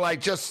I mean?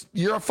 Like, just,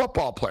 you're a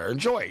football player.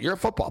 Enjoy it. You're a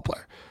football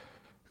player.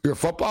 You're a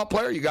football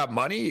player. You got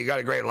money. You got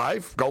a great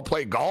life. Go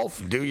play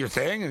golf. Do your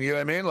thing. And you know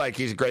what I mean? Like,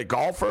 he's a great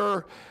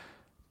golfer.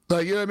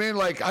 Like, you know what I mean?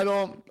 Like, I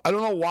don't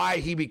know why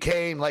he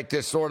became like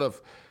this sort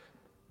of,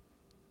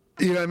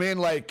 you know what I mean?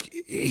 Like,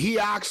 he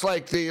acts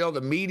like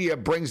the media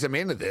brings him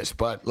into this,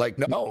 but like,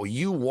 no,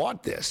 you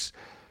want this,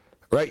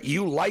 right?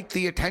 You like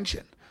the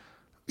attention.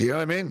 You know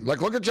what I mean?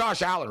 Like, look at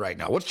Josh Allen right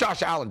now. What's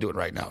Josh Allen doing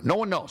right now? No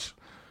one knows.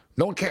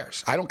 No one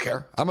cares. I don't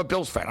care. I'm a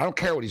Bills fan. I don't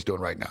care what he's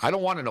doing right now. I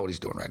don't want to know what he's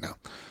doing right now.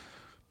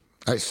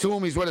 I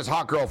assume he's with his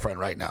hot girlfriend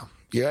right now.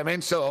 You know what I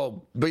mean?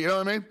 So, but you know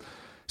what I mean?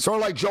 Sort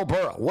of like Joe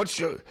Burrow. What's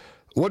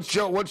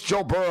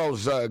Joe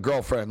Burrow's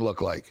girlfriend look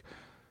like?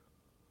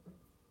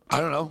 I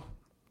don't know.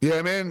 You know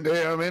what I mean? You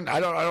know what I mean? I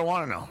don't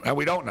want to know, and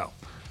we don't know,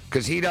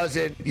 because he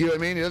doesn't. You know what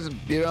I mean? He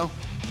doesn't.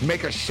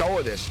 Make a show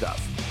of this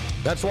stuff.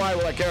 That's why,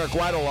 like Eric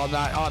Weddle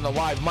on the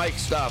live mic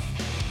stuff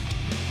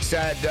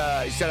said,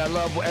 he said, I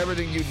love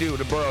everything you do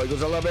to Burrow. He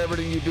goes, I love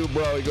everything you do,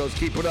 bro. He goes,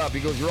 keep it up. He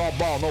goes, you're all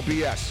ball, no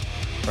BS,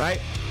 right?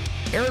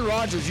 Aaron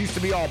Rodgers used to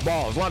be all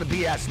ball. There's a lot of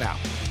BS now.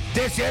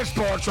 This is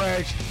Sports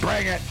Rage.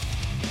 Bring it.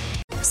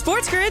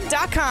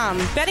 SportsGrid.com.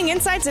 Betting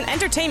insights and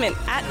entertainment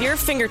at your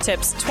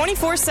fingertips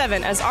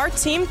 24/7 as our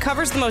team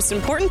covers the most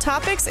important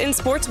topics in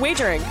sports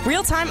wagering.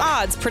 Real-time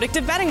odds,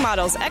 predictive betting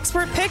models,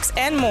 expert picks,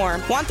 and more.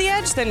 Want the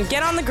edge? Then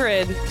get on the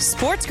grid.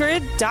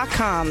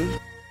 SportsGrid.com.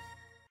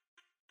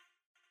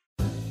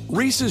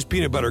 Reese's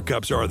Peanut Butter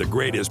Cups are the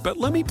greatest, but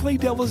let me play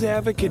devil's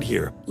advocate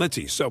here. Let's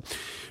see. So,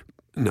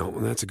 no,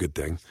 that's a good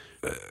thing.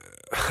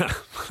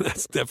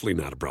 That's definitely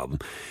not a problem.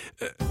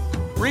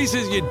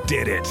 Reese's, you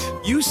did it.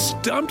 You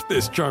stumped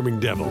this charming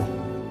devil.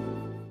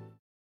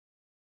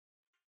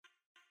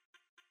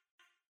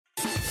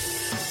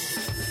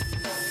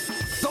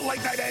 The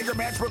Late Night Anger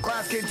Management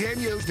class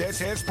continues.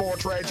 This is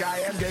Sports Rage. I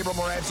am Gabriel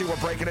Morency. We're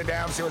breaking it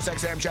down.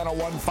 SiriusXM channel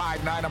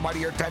 159 on Mighty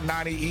Year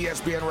 1090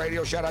 ESPN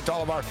Radio. Shout out to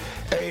all of our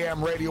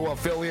AM radio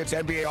affiliates.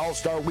 NBA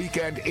All-Star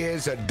Weekend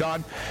is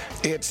done.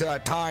 It's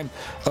time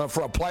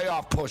for a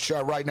playoff push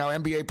right now.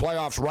 NBA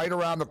playoffs right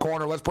around the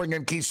corner. Let's bring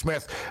in Keith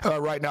Smith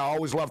right now.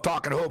 Always love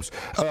talking hoops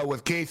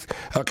with Keith,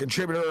 a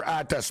contributor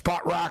at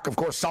Spot Rock, of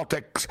course,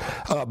 Celtics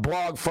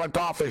blog, front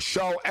office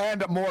show,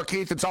 and more.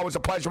 Keith, it's always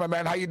a pleasure, my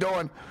man. How you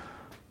doing?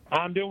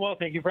 I'm doing well.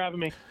 Thank you for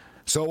having me.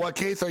 So,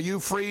 Keith, are you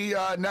free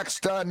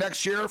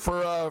next year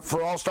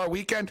for All-Star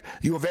Weekend?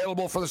 You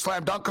available for the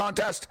slam dunk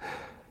contest?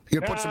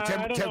 You put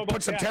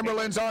some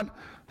Timberlands on?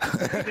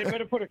 They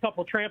better put a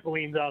couple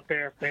trampolines out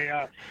there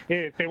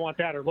if they want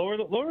that, or lower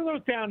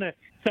those down to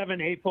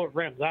 7-8 foot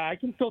rims. I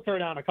can still throw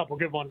down a couple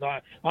good ones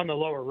on the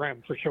lower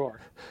rim for sure.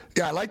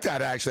 Yeah, I like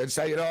that actually.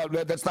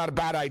 That's not a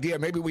bad idea.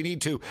 Maybe we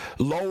need to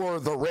lower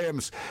the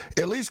rims.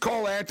 At least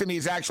Cole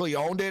Anthony's actually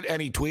owned it,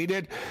 and he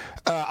tweeted,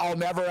 "I'll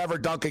never ever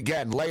dunk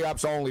again.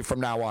 Layups only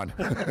from now on."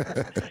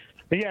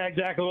 Yeah,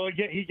 exactly. Well,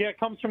 he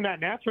comes from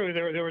that naturally.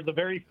 There was a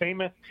very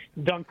famous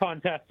dunk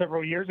contest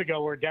several years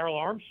ago where Darrell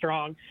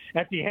Armstrong,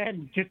 at the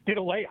end, just did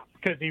a layup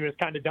because he was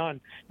kind of done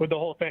with the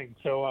whole thing.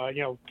 So,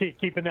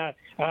 keeping that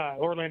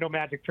Orlando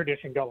Magic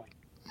tradition going.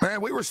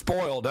 Man, we were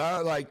spoiled,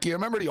 huh? Like, you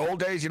remember the old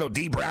days,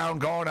 D. Brown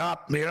going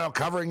up,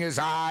 covering his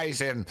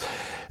eyes, and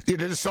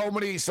there's so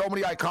many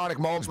iconic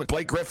moments with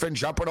Blake Griffin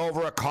jumping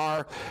over a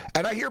car.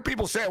 And I hear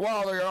people say,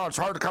 well, it's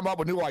hard to come up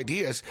with new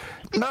ideas.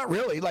 Not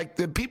really. Like,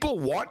 the people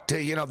want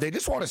to, they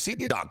just want to see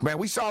the dunk, man.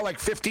 We saw like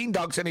 15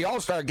 dunks in the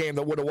All-Star game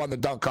that would have won the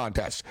dunk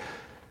contest.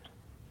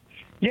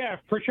 Yeah,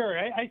 for sure.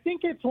 I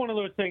think it's one of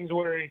those things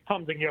where it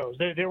comes and goes.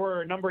 There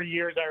were a number of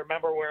years I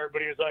remember where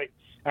everybody was like,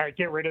 all right,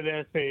 get rid of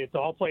this. It's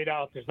all played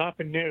out. There's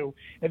nothing new.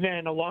 And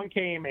then along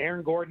came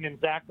Aaron Gordon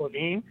and Zach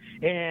LaVine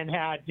and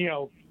had,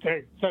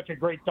 such a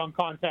great dunk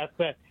contest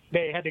that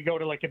they had to go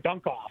to like a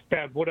dunk off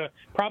that would have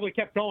probably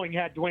kept going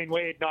had Dwayne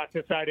Wade not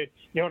decided,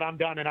 what, I'm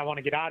done and I want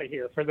to get out of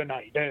here for the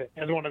night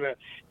as one of the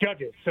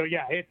judges. So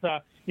yeah, it's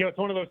it's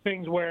one of those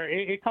things where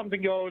it comes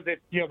and goes. There's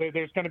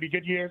going to be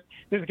good years.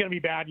 There's going to be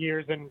bad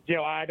years, and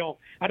I don't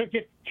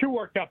get too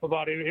worked up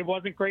about it. It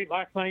wasn't great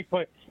last night,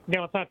 but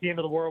it's not the end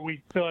of the world.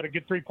 We still had a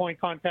good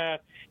 3-point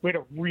contest. We had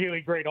a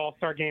really great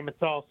All-Star game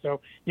itself. So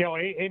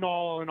in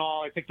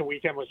all, I think the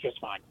weekend was just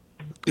fine.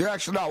 Yeah,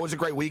 actually, no, it was a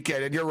great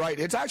weekend, and you're right.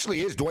 It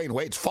actually is Dwayne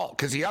Wade's fault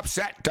because he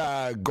upset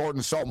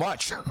Gordon so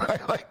much.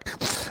 Right? Like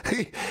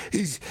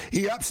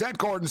he upset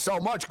Gordon so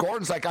much.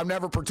 Gordon's like, I'm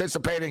never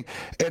participating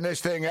in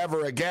this thing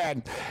ever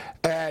again.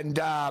 And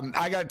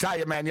I got to tell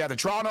you, man, yeah, the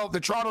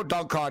Toronto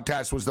dunk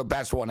contest was the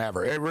best one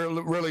ever. It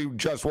really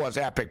just was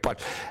epic.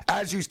 But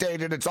as you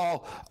stated, it's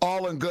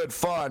all in good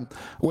fun.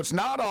 What's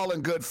not all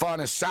in good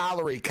fun is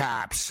salary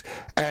caps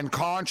and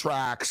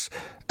contracts.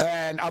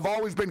 And I've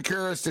always been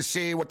curious to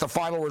see what the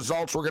final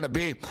results were going to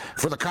be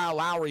for the Kyle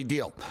Lowry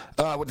deal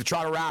with the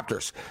Toronto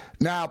Raptors.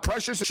 Now,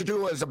 Precious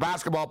Achiuwa is a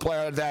basketball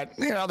player that,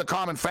 the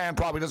common fan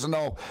probably doesn't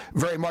know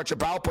very much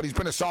about, but he's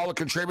been a solid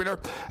contributor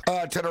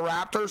to the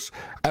Raptors,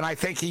 and I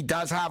think he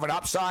does have an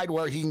upside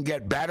where he can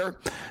get better.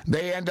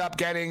 They end up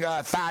getting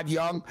Thad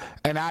Young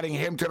and adding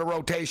him to the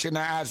rotation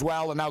as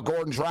well, and now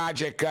Gordon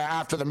Dragic,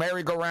 after the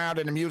merry-go-round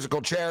and the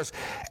musical chairs,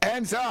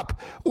 ends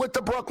up with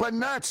the Brooklyn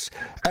Nets.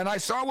 And I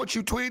saw what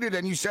you tweeted,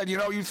 and you said,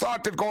 you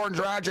thought that Gordon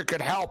Dragic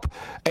could help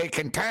a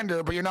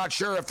contender, but you're not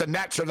sure if the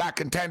Nets are that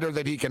contender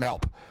that he can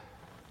help.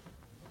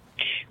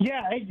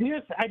 Yeah,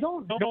 I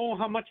don't know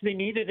how much they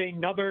needed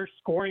another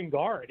scoring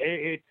guard.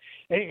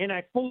 And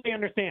I fully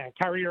understand.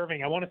 Kyrie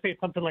Irving, I want to say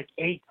something like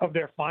 8 of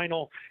their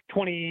final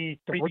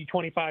 23,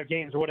 25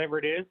 games or whatever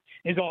it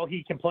is all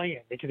he can play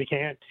in because he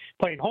can't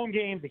play in home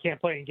games, he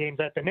can't play in games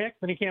at the Knicks,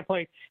 and he can't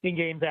play in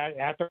games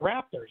at the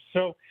Raptors.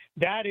 So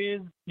that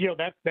is,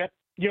 that's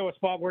a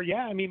spot where,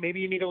 maybe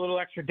you need a little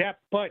extra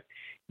depth, but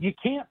you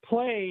can't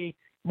play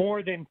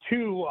more than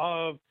 2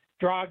 of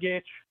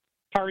Dragic,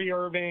 Kyrie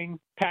Irving,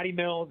 Patty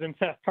Mills, and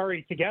Seth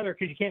Curry together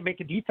because you can't make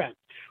a defense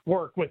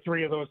work with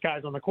 3 of those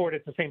guys on the court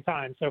at the same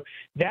time. So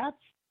that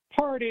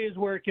part is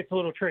where it gets a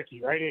little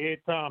tricky, right?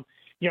 It's,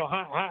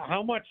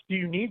 how much do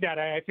you need that?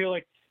 I feel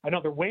like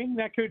another wing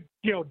that could,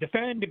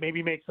 defend and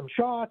maybe make some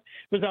shots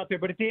was out there.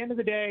 But at the end of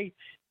the day,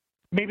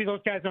 maybe those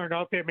guys aren't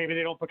out there. Maybe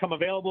they don't become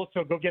available.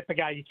 So go get the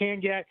guy you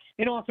can get.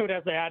 And also it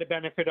has the added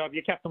benefit of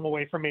you kept them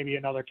away from maybe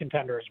another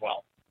contender as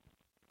well.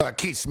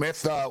 Keith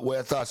Smith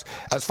with us.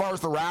 As far as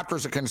the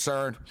Raptors are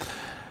concerned,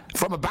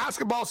 from a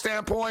basketball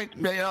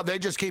standpoint, they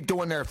just keep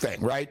doing their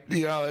thing, right?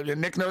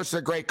 Nick Nurse is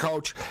a great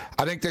coach.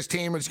 I think this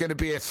team is going to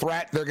be a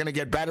threat. They're going to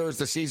get better as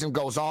the season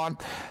goes on.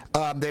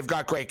 They've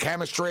got great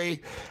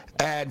chemistry,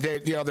 and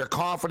their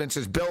confidence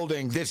is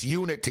building. This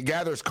unit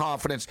together's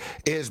confidence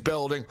is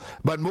building.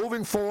 But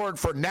moving forward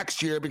for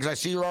next year, because I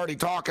see you're already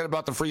talking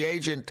about the free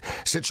agent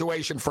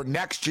situation for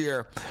next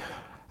year,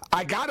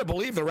 I got to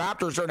believe the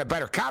Raptors are in a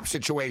better cap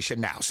situation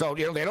now. So,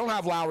 they don't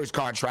have Lowry's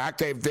contract.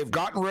 They've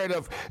gotten rid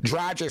of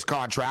Dragic's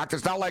contract.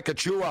 It's not like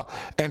Achiuwa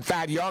and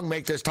Thad Young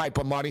make this type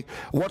of money.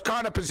 What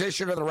kind of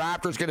position are the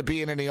Raptors going to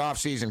be in the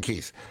offseason,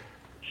 Keith?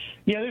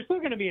 Yeah, there's still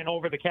going to be an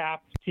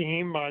over-the-cap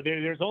team.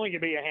 There's only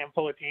going to be a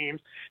handful of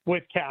teams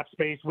with cap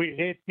space.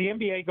 The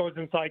NBA goes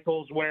in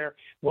cycles where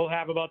we'll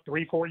have about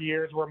 3-4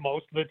 years where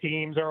most of the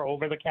teams are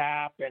over the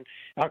cap and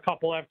a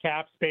couple have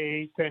cap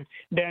space. And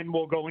then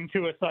we'll go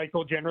into a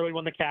cycle generally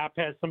when the cap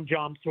has some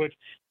jumps, which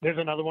there's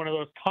another one of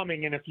those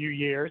coming in a few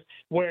years,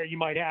 where you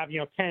might have,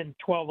 10,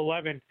 12,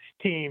 11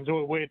 teams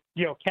with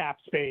cap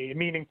space,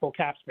 meaningful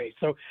cap space.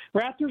 So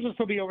Raptors will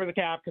still be over the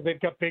cap because they've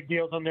got big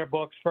deals on their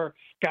books for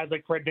guys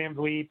like Fred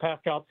VanVleet,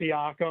 Pascal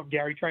Siakam,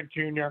 Gary Trent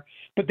Jr.,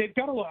 but they've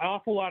got an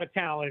awful lot of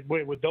talent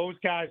with those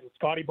guys, with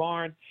Scotty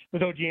Barnes,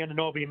 with OG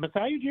Anunoby.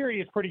 Masai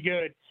Ujiri is pretty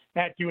good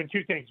at doing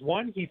two things.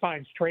 One, he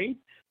finds trades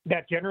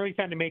that generally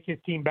tend to make his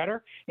team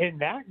better. In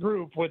that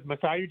group with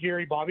Masai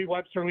Ujiri, Bobby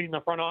Webster leading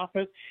the front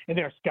office, and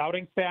their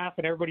scouting staff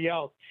and everybody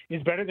else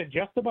is better than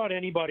just about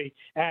anybody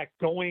at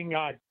going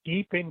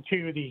deep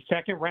into the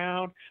second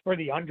round or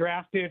the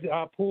undrafted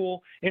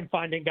pool and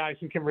finding guys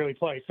who can really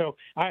play. So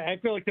I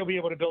feel like they'll be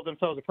able to build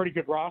themselves a pretty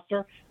good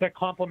roster that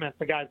complements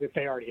the guys that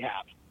they already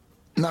have.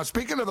 Now,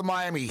 speaking of the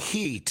Miami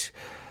Heat,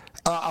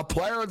 a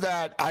player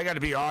that I got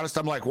to be honest,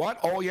 I'm like, what?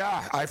 Oh,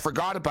 yeah, I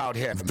forgot about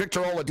him.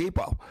 Victor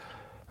Oladipo.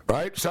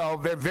 Right? So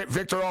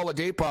Victor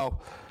Oladipo,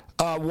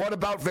 what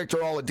about Victor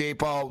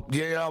Oladipo?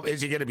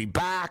 Is he going to be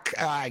back?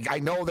 I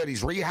know that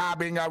he's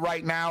rehabbing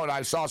right now, and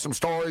I saw some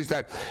stories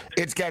that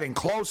it's getting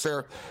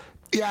closer.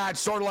 Yeah, it's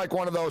sort of like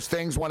one of those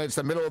things when it's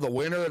the middle of the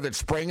winter that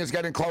spring is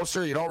getting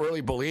closer. You don't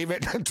really believe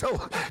it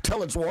until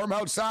it's warm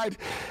outside.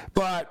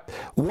 But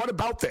what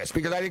about this?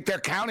 Because I think they're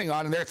counting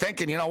on and they're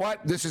thinking, you know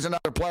what? This is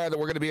another player that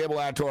we're going to be able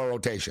to add to our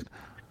rotation.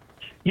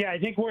 Yeah, I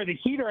think where the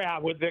Heat are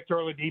at with Victor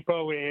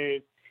Oladipo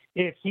is,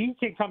 if he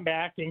can come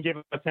back and give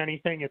us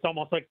anything, it's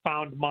almost like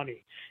found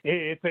money.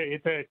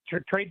 It's a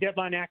trade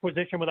deadline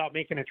acquisition without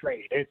making a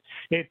trade.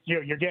 It's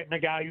you're getting a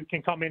guy who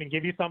can come in and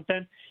give you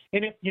something.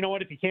 And if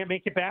you can't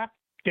make it back,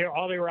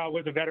 all they were out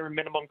was a veteran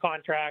minimum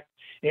contract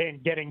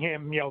and getting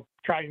him,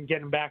 try and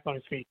get him back on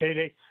his feet.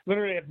 They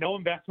literally have no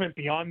investment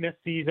beyond this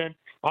season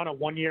on a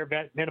 1-year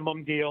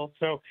minimum deal.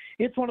 So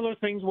it's one of those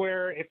things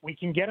where if we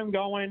can get him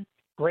going,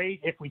 great.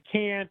 If we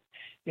can't,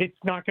 it's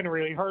not going to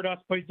really hurt us.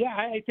 But, yeah,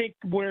 I think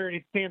where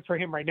it stands for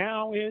him right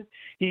now is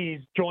he's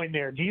joined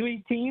their G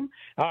League team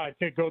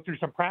to go through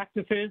some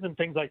practices and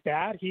things like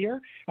that here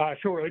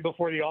shortly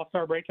before the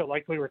All-Star break. He'll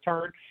likely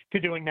return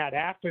to doing that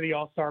after the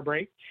All-Star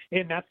break,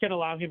 and that's going to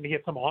allow him to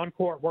get some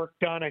on-court work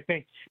done. I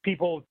think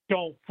people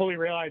don't fully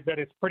realize that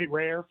it's pretty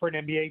rare for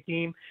an NBA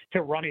team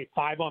to run a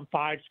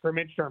 5-on-5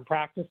 scrimmage during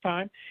practice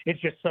time. It's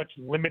just such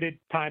limited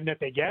time that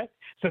they get.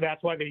 So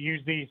that's why they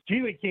use these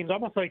G League teams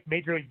almost like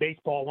Major League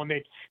Baseball when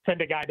they send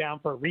a guy down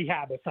for a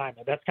rehab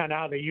assignment. That's kind of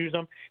how they use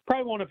them.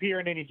 Probably won't appear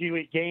in any G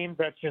League games.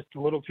 That's just a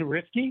little too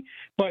risky.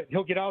 But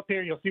he'll get out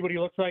there. You'll see what he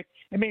looks like,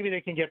 and maybe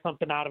they can get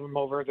something out of him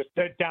over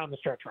down the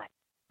stretch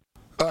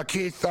run.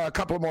 Keith, a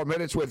couple of more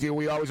minutes with you.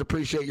 We always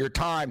appreciate your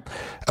time.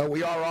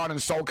 We are on in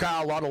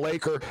SoCal, a lot of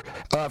Laker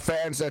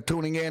fans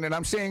tuning in, and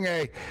I'm seeing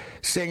a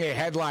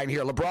headline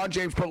here. LeBron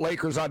James put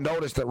Lakers on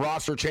notice that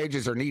roster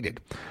changes are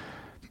needed.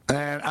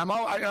 And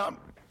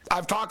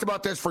I've talked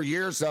about this for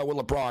years with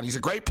LeBron. He's a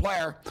great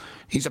player.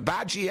 He's a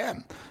bad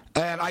GM.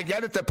 And I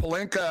get it that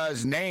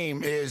Pelinka's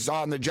name is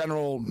on the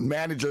general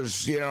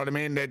manager's, you know what I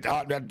mean?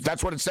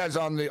 That's what it says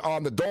on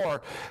the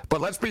door.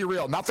 But let's be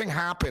real. Nothing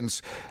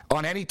happens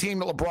on any team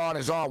that LeBron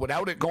is on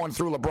without it going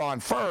through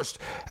LeBron first.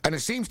 And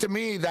it seems to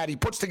me that he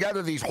puts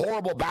together these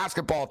horrible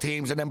basketball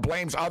teams and then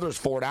blames others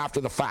for it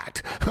after the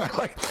fact.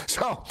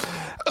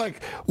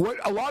 What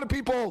a lot of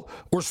people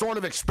were sort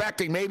of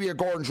expecting, maybe a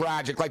Gordon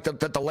Dragic,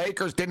 that the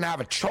Lakers didn't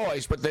have a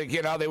choice, but they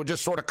would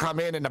just sort of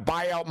come in the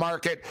buyout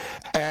market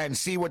and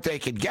see what they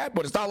could get.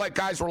 But it's not like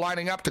guys were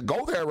lining up to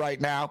go there right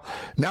now.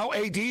 Now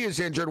AD is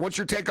injured. What's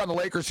your take on the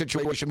Lakers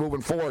situation moving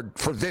forward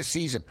for this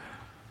season?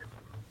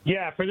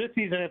 Yeah, for this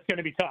season, it's going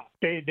to be tough.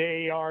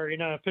 They are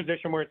in a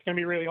position where it's going to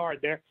be really hard.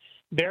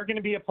 They're going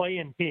to be a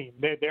play-in team.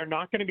 They're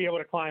not going to be able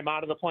to climb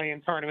out of the play-in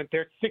tournament.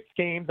 They're 6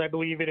 games, I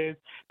believe it is,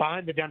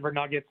 behind the Denver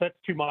Nuggets. That's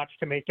too much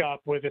to make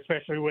up with,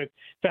 especially with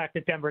the fact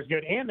that Denver's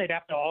good. And they'd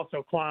have to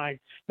also climb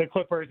the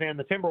Clippers and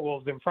the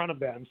Timberwolves in front of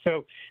them.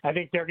 So I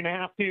think they're going to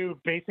have to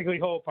basically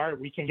hope, all right,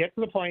 we can get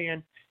to the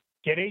play-in,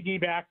 get AD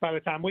back by the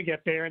time we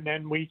get there, and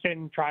then we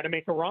can try to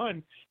make a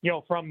run,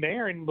 from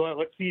there, and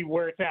let's see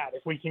where it's at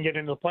if we can get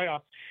into the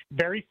playoffs.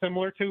 Very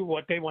similar to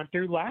what they went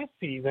through last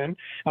season,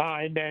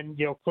 and then,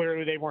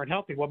 clearly they weren't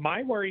healthy. What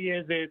my worry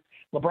is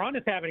LeBron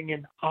is having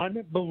an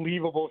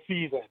unbelievable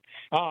season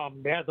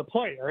as a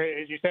player.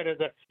 As you said, as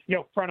a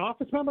front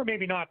office member,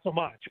 maybe not so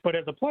much, but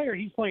as a player,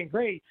 he's playing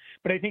great.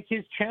 But I think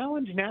his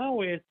challenge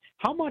now is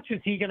how much is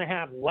he going to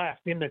have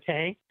left in the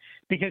tank,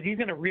 because he's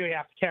going to really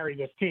have to carry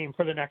this team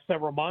for the next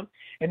several months,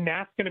 and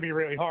that's going to be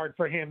really hard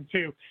for him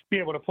to be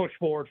able to push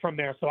forward from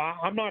there. So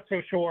I'm not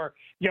so sure.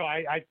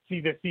 I see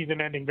this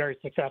season ending very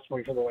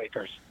successfully for the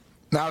Lakers.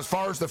 Now, as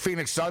far as the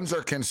Phoenix Suns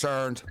are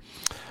concerned,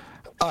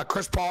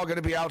 Chris Paul going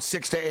to be out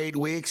 6 to 8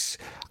 weeks.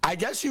 I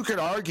guess you could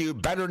argue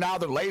better now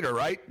than later,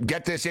 right?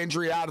 Get this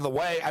injury out of the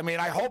way. I mean,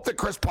 I hope that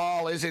Chris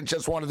Paul isn't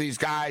just one of these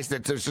guys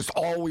that there's just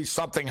always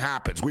something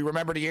happens. We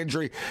remember the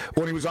injury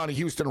when he was on the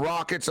Houston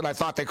Rockets, and I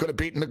thought they could have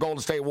beaten the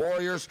Golden State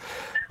Warriors.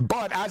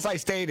 But as I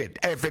stated,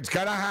 if it's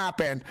going to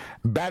happen,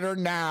 better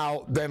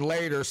now than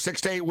later.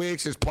 6 to 8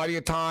 weeks is plenty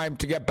of time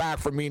to get back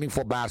for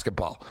meaningful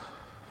basketball.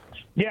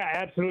 Yeah,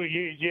 absolutely.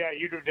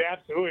 You do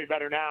absolutely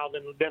better now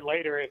than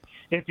later.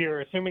 If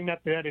you're assuming that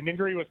an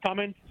injury was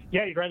coming,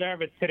 you'd rather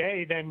have it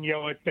today than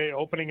at the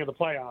opening of the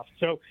playoffs.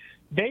 So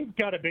they've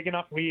got a big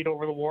enough lead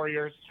over the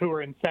Warriors, who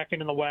are in second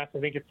in the West.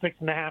 I think it's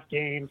 6.5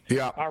 games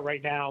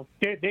right now.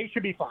 They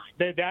should be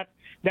fine.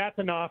 That's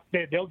enough.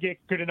 They'll get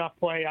good enough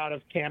play out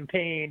of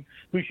Campaign,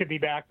 who should be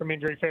back from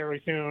injury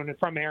fairly soon, and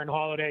from Aaron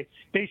Holiday.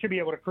 They should be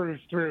able to cruise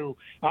through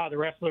the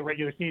rest of the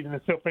regular season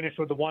and still finish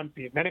with the 1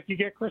 seed. And then if you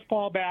get Chris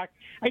Paul back,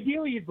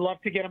 ideally you'd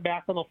love to get him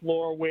back on the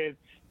floor with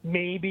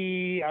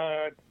maybe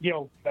a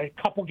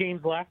couple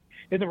games left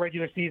in the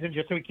regular season,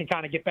 just so he can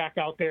kind of get back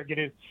out there, get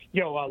his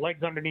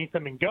legs underneath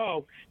him and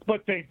go.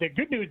 But the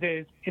good news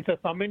is it's a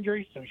thumb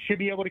injury, so he should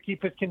be able to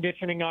keep his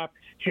conditioning up,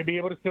 should be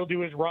able to still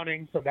do his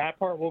running, so that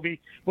part will be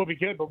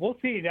good. But we'll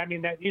see. I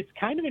mean, that it's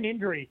kind of an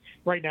injury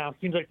right now. It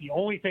seems like the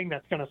only thing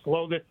that's going to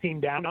slow this team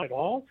down at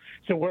all.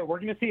 So we're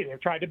going to see. They've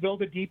tried to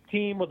build a deep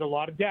team with a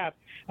lot of depth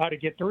to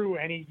get through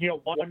any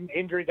one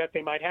injury that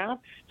they might have.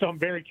 So I'm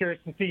very curious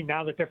to see,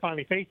 now that they're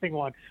finally facing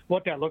one,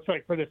 what that looks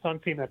like for the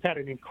Suns team that's had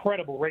an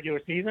incredible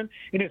regular season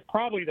and is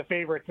probably the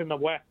favorites in the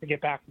West to get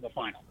back to the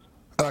finals.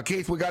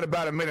 Keith, we got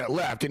about a minute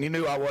left, and you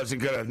knew I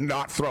wasn't going to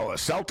not throw a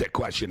Celtic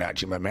question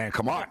at you, my man.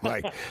 Come on.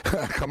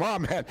 Come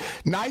on, man.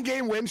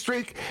 9-game win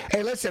streak.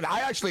 Hey, listen, I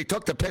actually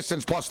took the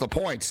Pistons plus the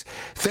points,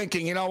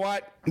 thinking, you know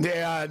what?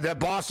 That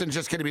Boston's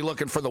just going to be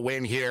looking for the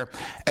win here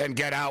and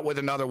get out with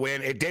another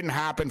win. It didn't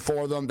happen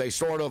for them.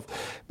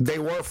 They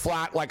were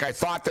flat like I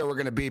thought they were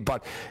going to be,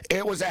 but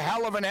it was a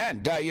hell of an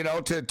end,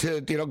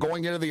 to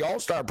going into the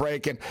All-Star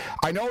break. And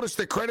I noticed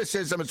the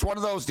criticism. It's one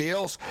of those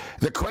deals.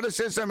 The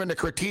criticism and the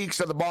critiques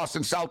of the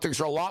Boston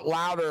Celtics are a lot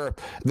louder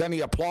than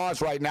the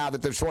applause right now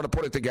that they've sort of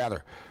put it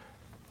together.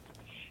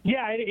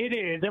 Yeah, it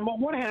is. And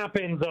what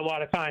happens a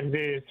lot of times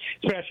is,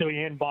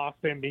 especially in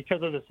Boston,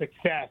 because of the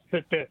success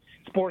that the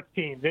sports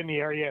teams in the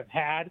area have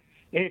had,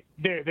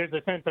 there's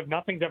a sense of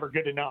nothing's ever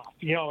good enough.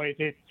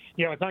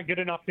 It's not good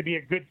enough to be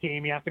a good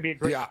team. You have to be a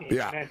great team.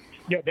 Yeah. And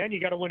then you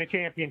got to win a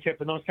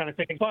championship and those kind of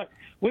things. But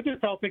with the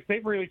Celtics,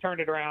 they've really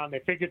turned it around. They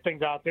figured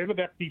things out. They're the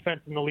best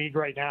defense in the league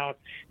right now. It's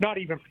not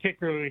even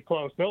particularly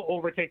close. They'll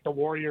overtake the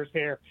Warriors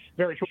here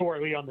very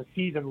shortly on the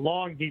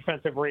season-long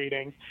defensive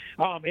ratings.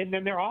 And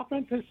then their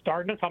offense is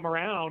starting to come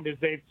around as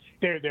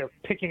they're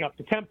picking up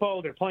the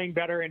tempo. They're playing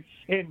better. And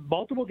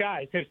multiple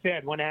guys have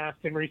said, when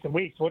asked in recent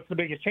weeks, what's the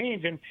biggest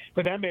change? And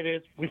for them, it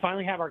is, we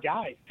finally have our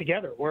guys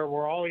together where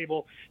we're all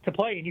able to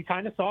play. And you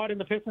kind of saw it in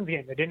the Pistons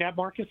game. They didn't have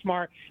Marcus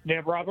Smart. They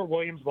didn't have Robert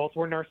Williams. Both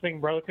were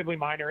nursing relatively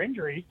minor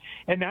injuries.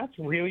 And that's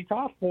really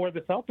tough for the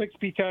Celtics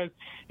because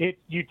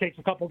you take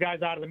a couple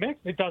guys out of the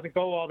mix, it doesn't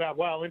go all that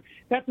well. And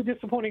that's a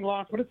disappointing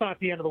loss, but it's not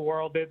the end of the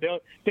world.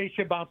 They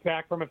should bounce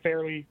back from it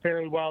fairly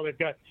well. They've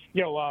got,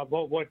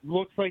 what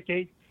looks like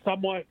a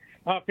somewhat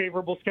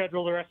favorable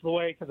schedule the rest of the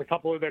way because a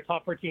couple of their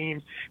tougher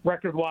teams,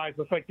 record-wise,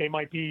 looks like they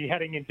might be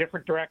heading in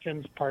different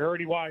directions,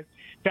 priority-wise,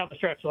 down the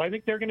stretch. So I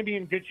think they're going to be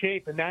in good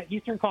shape. And that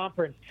Eastern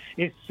Conference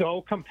is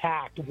so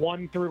compact,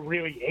 1 through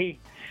really 8,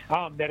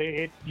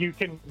 that you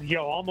can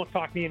almost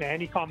talk me into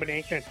any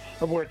combination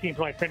of where teams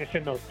might finish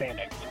in those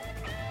standings.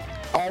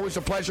 Always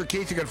a pleasure,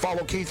 Keith. You can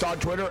follow Keith on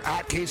Twitter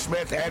at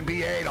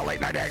KeithSmithNBA. The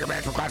Late Night Anger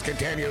Management class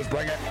continues.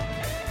 Bring it.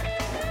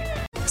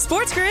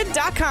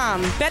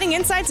 SportsGrid.com. Betting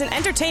insights and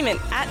entertainment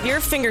at your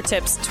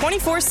fingertips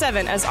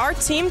 24/7 as our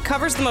team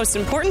covers the most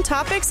important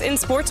topics in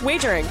sports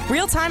wagering.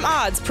 Real-time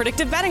odds,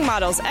 predictive betting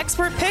models,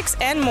 expert picks,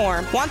 and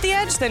more. Want the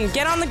edge? Then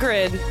get on the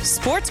grid.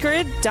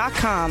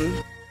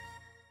 SportsGrid.com.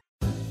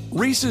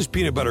 Reese's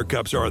peanut butter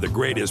cups are the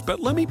greatest, but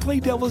let me play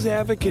devil's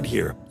advocate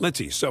here. Let's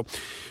see. So,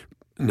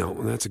 no,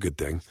 that's a good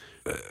thing.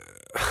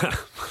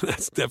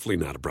 That's definitely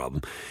not a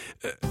problem.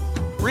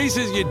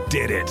 Reese's, you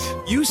did it.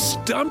 You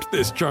stumped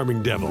this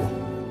charming devil.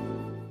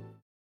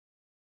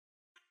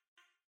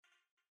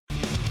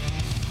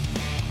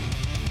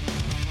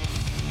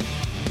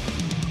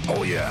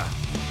 Oh, yeah.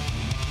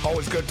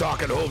 Always good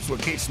talking hoops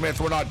with Keith Smith.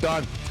 We're not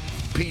done.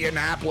 Pete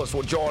Annapolis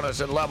will join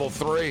us in level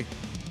 3.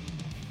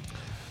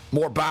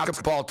 More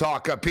basketball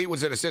talk. Pete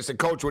was an assistant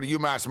coach with the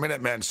UMass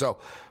Minutemen, so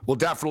we'll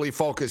definitely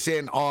focus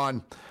in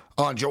on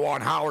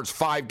Juwan Howard's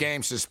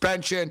 5-game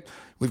suspension.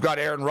 We've got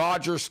Aaron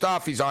Rodgers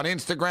stuff. He's on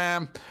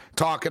Instagram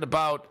talking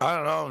about, I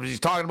don't know,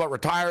 he's talking about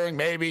retiring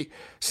maybe.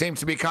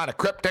 Seems to be kind of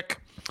cryptic.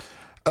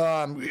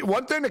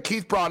 One thing that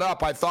Keith brought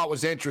up I thought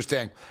was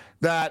interesting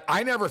that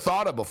I never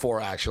thought of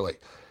before, actually.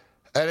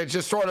 And it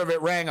just sort of,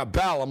 it rang a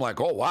bell. I'm like,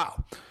 oh,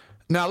 wow.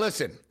 Now,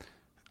 listen,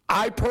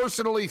 I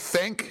personally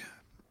think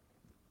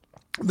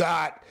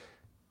that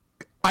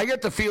I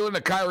get the feeling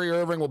that Kyrie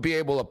Irving will be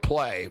able to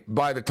play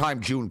by the time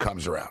June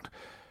comes around.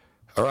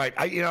 All right.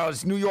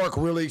 Is New York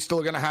really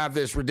still going to have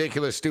this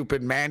ridiculous,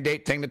 stupid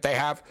mandate thing that they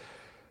have?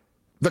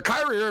 The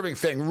Kyrie Irving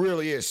thing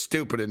really is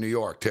stupid in New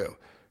York, too.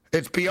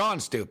 It's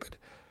beyond stupid.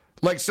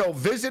 So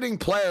visiting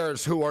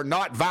players who are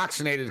not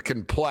vaccinated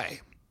can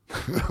play,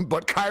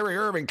 but Kyrie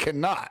Irving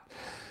cannot,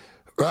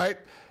 right?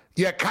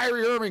 Yet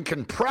Kyrie Irving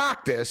can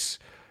practice.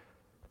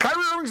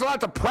 Kyrie Irving's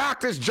allowed to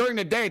practice during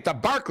the day at the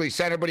Barclays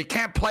Center, but he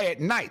can't play at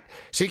night.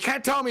 So you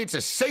can't tell me it's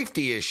a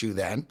safety issue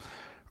then,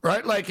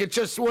 right? It's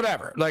just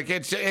whatever.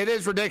 It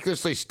is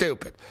ridiculously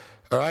stupid,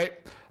 all right?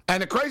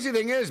 And the crazy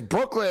thing is,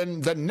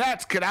 Brooklyn, the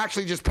Nets could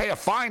actually just pay a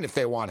fine if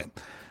they wanted.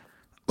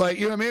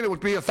 You know what I mean? It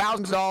would be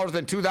 $1,000,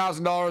 then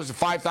 $2,000,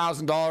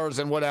 $5,000,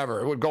 and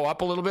whatever. It would go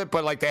up a little bit,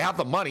 but they have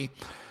the money,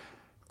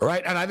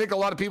 right? And I think a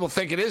lot of people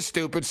think it is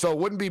stupid, so it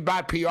wouldn't be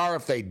bad PR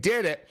if they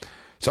did it.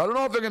 So I don't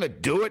know if they're going to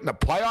do it in the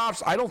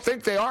playoffs. I don't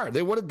think they are.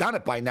 They would have done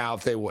it by now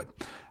if they would.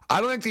 I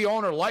don't think the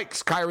owner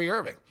likes Kyrie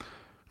Irving,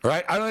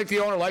 right? I don't think the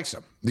owner likes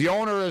him. The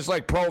owner is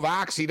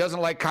pro-vax. He doesn't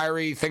like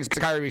Kyrie. He thinks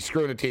Kyrie's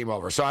screwing the team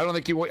over. So I don't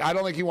think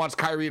he wants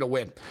Kyrie to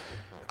win.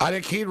 I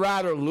think he'd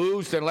rather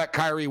lose than let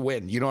Kyrie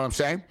win. You know what I'm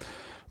saying?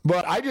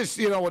 But I just,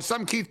 what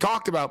some Keith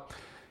talked about,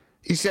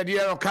 he said,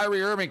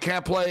 Kyrie Irving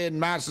can't play in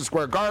Madison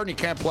Square Garden. He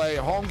can't play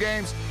at home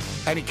games,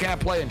 and he can't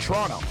play in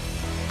Toronto.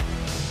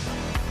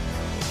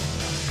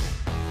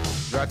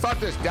 I thought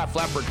this Def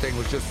Leppard thing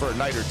was just for a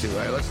night or two.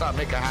 Right? Let's not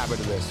make a habit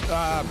of this.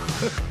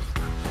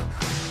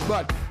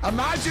 But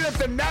imagine if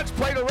the Nets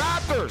play the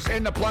Raptors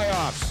in the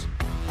playoffs.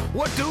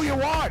 What do you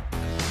want?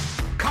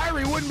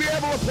 Kyrie wouldn't be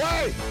able to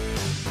play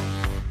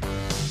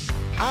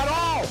at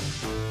all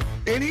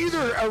in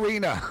either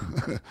arena.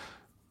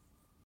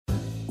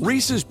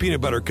 Reese's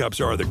Peanut Butter Cups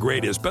are the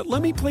greatest, but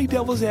let me play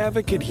devil's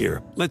advocate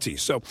here. Let's see.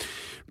 So,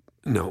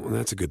 no,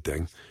 that's a good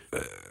thing.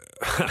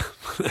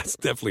 That's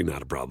definitely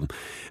not a problem.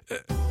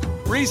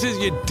 Reese's,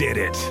 you did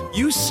it.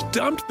 You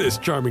stumped this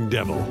charming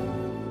devil.